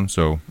Underground.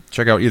 So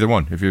check out either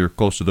one if you're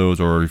close to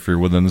those, or if you're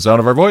within the sound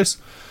of our voice.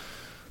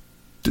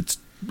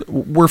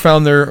 We're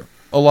found there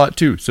a lot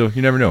too, so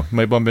you never know. You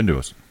might bump into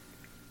us.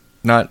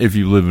 Not if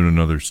you live in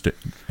another state.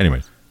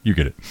 Anyways, you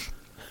get it.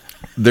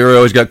 They're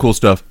always got cool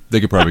stuff. They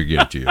could probably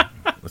get it to you.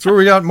 That's where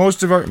we got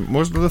most of our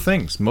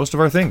things. Most of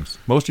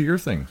your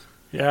things.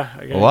 Yeah,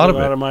 I got a lot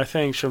of my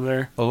things from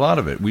there. A lot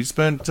of it. We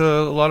spent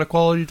a lot of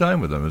quality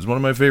time with them. It's one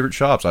of my favorite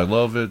shops. I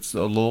love it's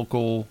a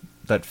local,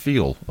 that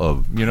feel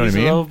of, you know what I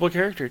mean? He's a lovable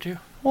character too.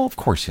 Well, of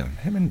course, him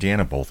and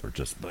Deanna both are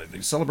just.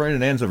 They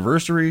celebrated Ann's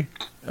anniversary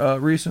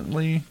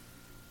recently.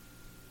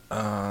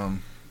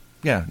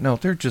 Yeah, no,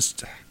 they're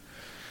just...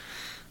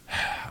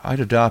 I'd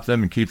adopt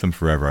them and keep them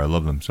forever. I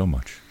love them so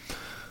much.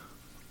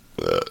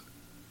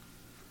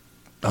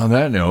 On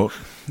that note...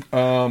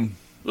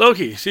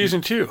 Loki,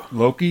 Season 2.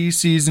 Loki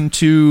Season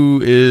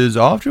 2 is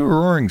off to a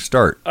roaring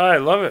start. I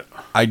love it.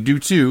 I do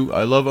too.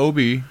 I love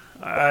Obi.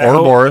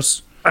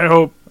 Boris. I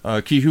hope...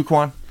 Ki Hu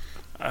Kwan.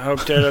 I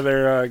hope Data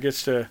there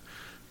gets to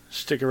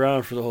stick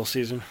around for the whole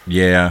season.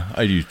 Yeah,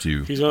 I do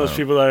too. He's one of those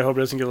people that I hope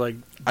doesn't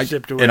get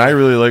zipped away. And I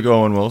really like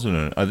Owen Wilson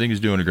in it. I think he's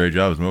doing a great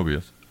job as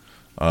Mobius.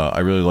 I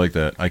really like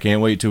that. I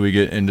can't wait till we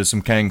get into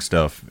some Kang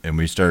stuff and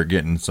we start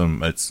getting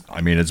some. It's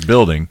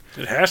building.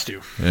 It has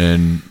to.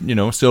 And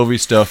Sylvie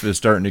stuff is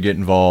starting to get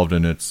involved,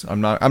 and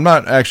I'm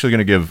not actually going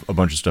to give a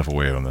bunch of stuff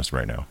away on this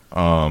right now,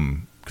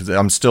 because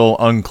I'm still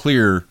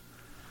unclear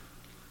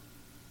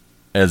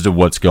as to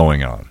what's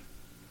going on.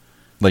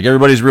 Like,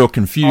 everybody's real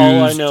confused.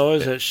 All I know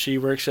is that she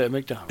works at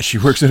McDonald's. She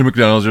works at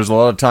McDonald's. There's a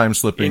lot of time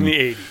slipping. In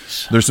the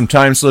 80s. There's some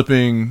time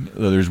slipping.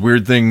 There's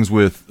weird things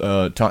with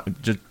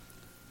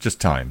just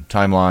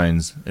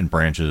timelines and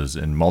branches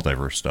and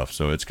multiverse stuff.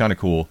 So it's kind of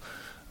cool.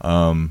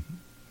 Kind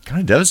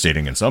of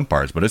devastating in some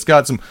parts, but it's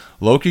got some...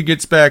 Loki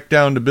gets back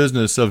down to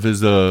business of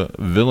his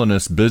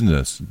villainous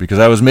business. Because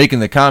I was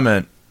making the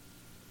comment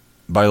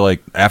by,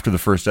 after the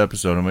first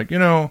episode. I'm like,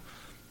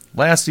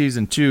 last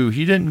season 2,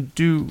 he didn't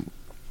do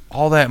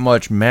all that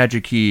much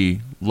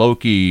magic-y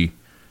Loki.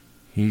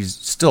 He's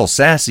still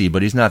sassy,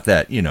 but he's not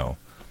that,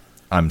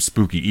 I'm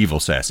spooky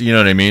evil sassy. You know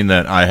what I mean?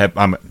 That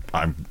I'm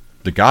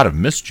the god of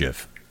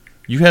mischief.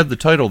 You have the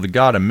title, the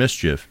god of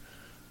mischief.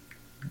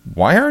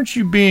 Why aren't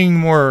you being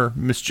more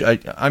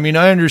mischief? I mean,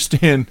 I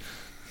understand.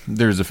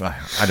 There's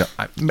I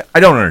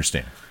don't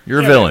understand.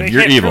 You're a villain.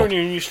 You're evil.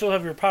 You still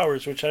have your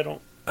powers, which I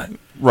don't.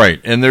 Right,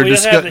 and they're he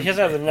has to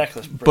have the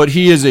necklace. But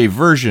he is a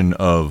version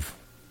of.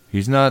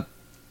 He's not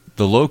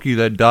the Loki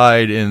that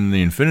died in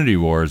the Infinity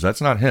Wars. That's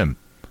not him.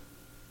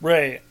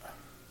 Right.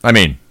 I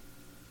mean,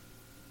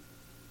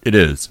 it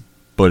is,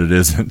 but it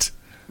isn't.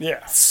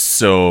 Yeah.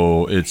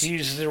 So it's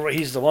he's the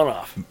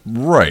one-off.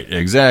 Right.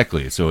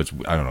 Exactly. So it's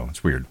I don't know.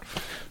 It's weird.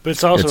 But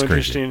it's also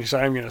interesting because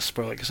I'm going to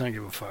spoil it because I don't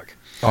give a fuck.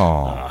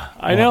 Oh.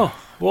 I know.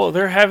 Well,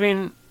 they're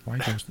having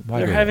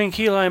why having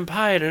key lime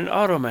pie at an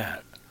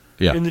automat.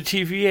 Yeah. In the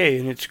TVA,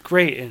 and it's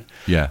great. And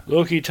yeah.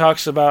 Loki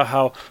talks about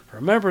how,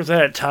 remember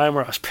that time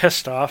where I was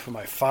pissed off at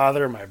my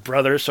father and my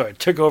brother, so I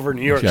took over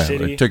New York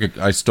City?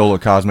 I stole a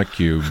cosmic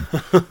cube,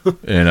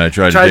 and I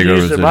tried to take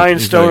over use the Mind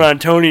Stone on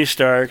Tony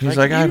Stark. He's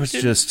I was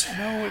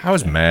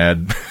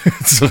mad.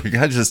 It's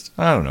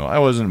I don't know. I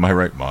wasn't in my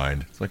right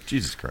mind. It's like,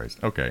 Jesus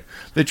Christ. Okay.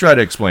 They try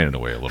to explain it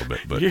away a little bit,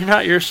 but you're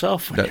not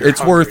yourself when you're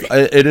it's hungry.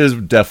 It is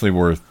definitely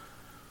worth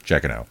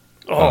checking out.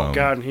 Oh,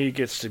 God, and he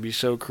gets to be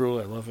so cruel.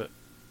 I love it.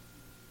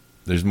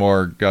 There's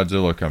more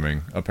Godzilla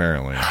coming,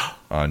 apparently,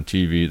 on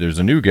TV. There's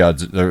a new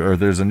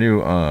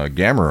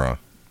Gamera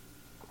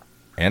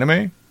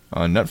anime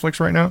on Netflix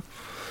right now.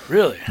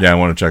 Really? Yeah, I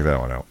want to check that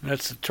one out.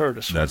 That's the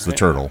tortoise. That's one, the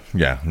turtle.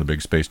 Yeah, the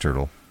big space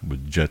turtle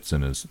with jets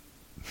in his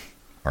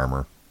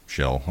armor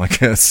shell, I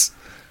guess.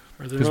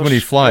 Because when he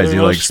flies,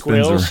 he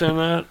spins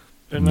around.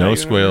 No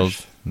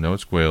squales. No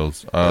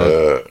squales.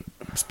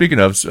 Speaking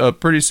of,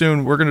 pretty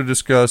soon we're going to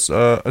discuss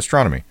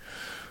astronomy.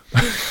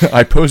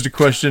 I posed a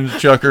question to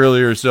Chuck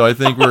earlier, so I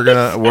think we're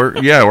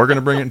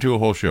gonna bring it into a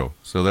whole show.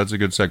 So that's a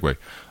good segue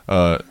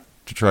to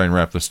try and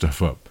wrap this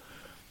stuff up.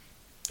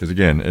 Because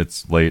again,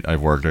 it's late.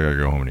 I've worked. I gotta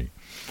go home and eat.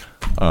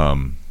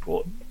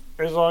 Well,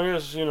 as long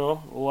as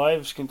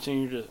lives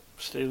continue to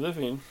stay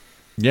living.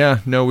 Yeah,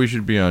 no, we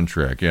should be on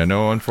track. Yeah,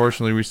 no,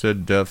 unfortunately, we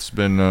said death's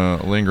been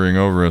lingering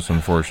over us.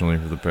 Unfortunately,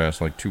 for the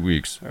past 2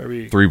 weeks,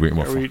 3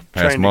 weeks,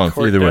 past month.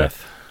 Either way.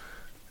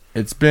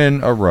 It's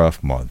been a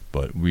rough month,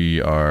 but we're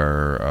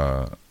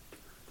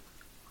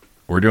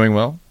doing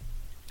well.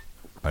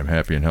 I'm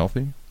happy and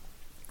healthy.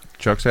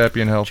 Chuck's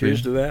happy and healthy.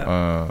 Cheers to that.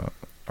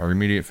 Our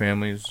immediate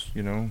families,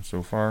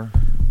 so far.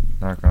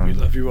 We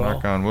love you all.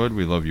 Knock on wood,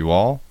 we love you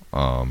all.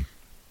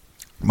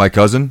 My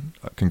cousin,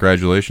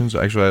 congratulations.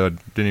 Actually, I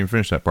didn't even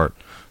finish that part.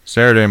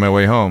 Saturday on my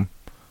way home,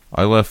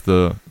 I left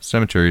the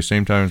cemetery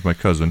same time as my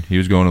cousin. He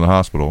was going to the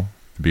hospital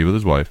to be with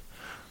his wife.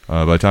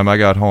 By the time I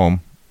got home,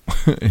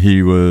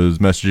 he was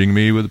messaging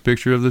me with a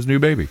picture of this new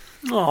baby.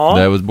 Aww.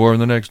 That was born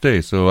the next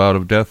day. So out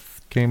of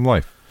death came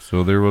life.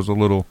 So there was a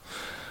little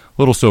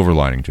silver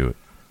lining to it.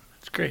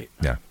 That's great.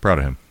 Yeah, proud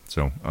of him.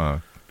 So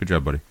good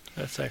job, buddy.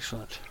 That's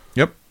excellent.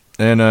 Yep.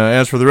 And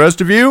as for the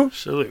rest of you,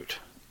 salute.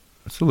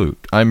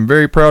 I'm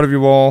very proud of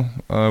you all.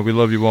 We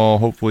love you all.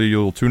 Hopefully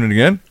you'll tune in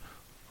again.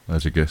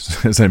 As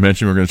I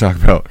mentioned, we're going to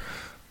talk about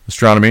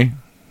astronomy,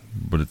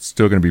 but it's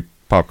still going to be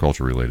pop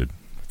culture related.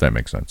 That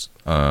makes sense.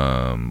 We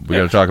got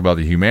to talk about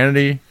the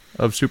humanity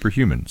of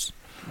superhumans.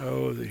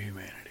 Oh, the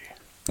humanity.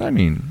 I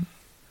mean,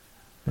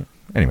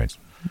 anyways,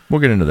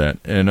 we'll get into that.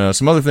 And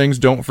some other things,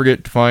 don't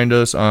forget to find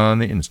us on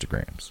the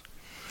Instagrams.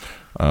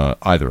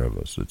 Either of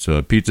us. It's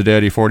Pizza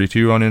Daddy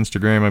 42 on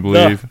Instagram, I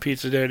believe. The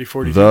Pizza Daddy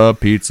 42. The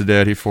Pizza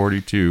Daddy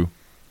 42.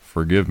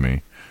 Forgive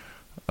me.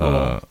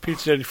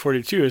 Pizza Daddy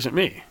 42 isn't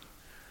me.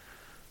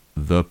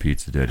 The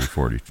Pizza Daddy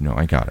 42. No,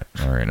 I got it.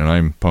 All right. And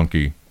I'm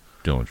Punky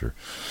Dillinger.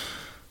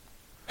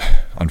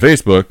 On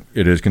Facebook,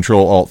 it is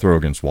Control Alt Throw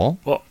Against Wall.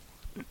 Well,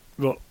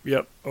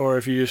 yep. Or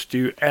if you just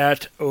do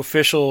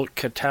 @official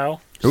Cataw,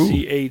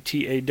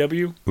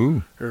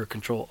 CATAW, or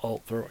Control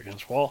Alt Throw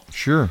Against Wall.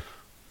 Sure.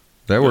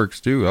 That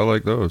works too. I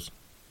like those.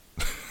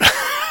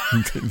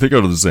 They go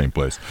to the same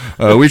place.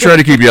 We try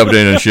to keep you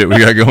updated on shit we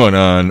got going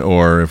on,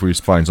 or if we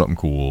find something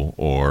cool,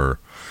 or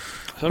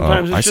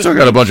sometimes I still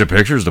got a bunch of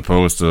pictures to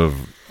post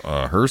of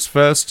Hearst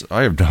Fest.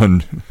 I've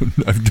done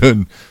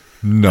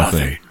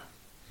nothing.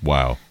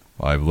 Wow.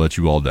 I've let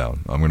you all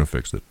down. I'm going to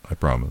fix it. I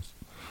promise.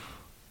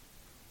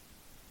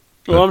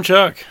 Well, I'm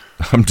Chuck.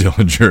 I'm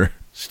Dillinger.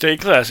 Stay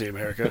classy,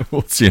 America.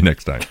 We'll see you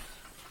next time.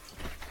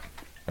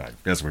 I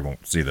guess we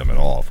won't see them at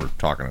all if we're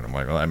talking to them.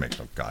 Like, well, that makes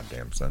no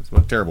goddamn sense.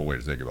 What a terrible way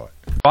to say goodbye.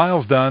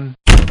 File's done.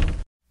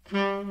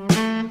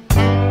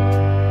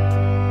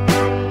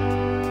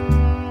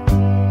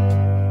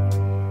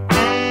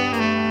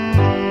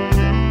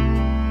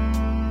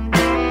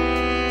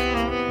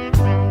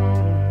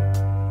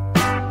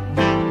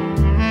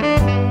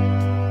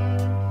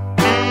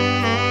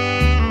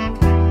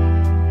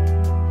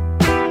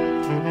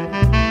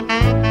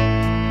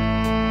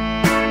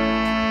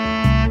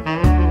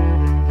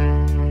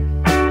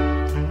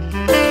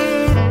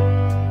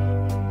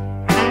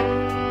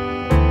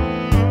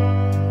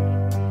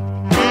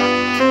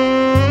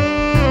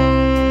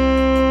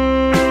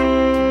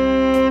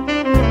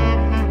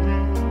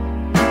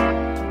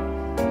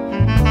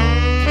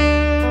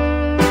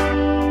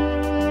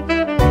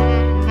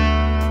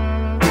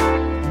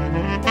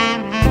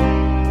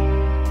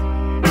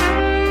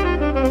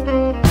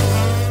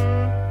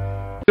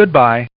 Goodbye.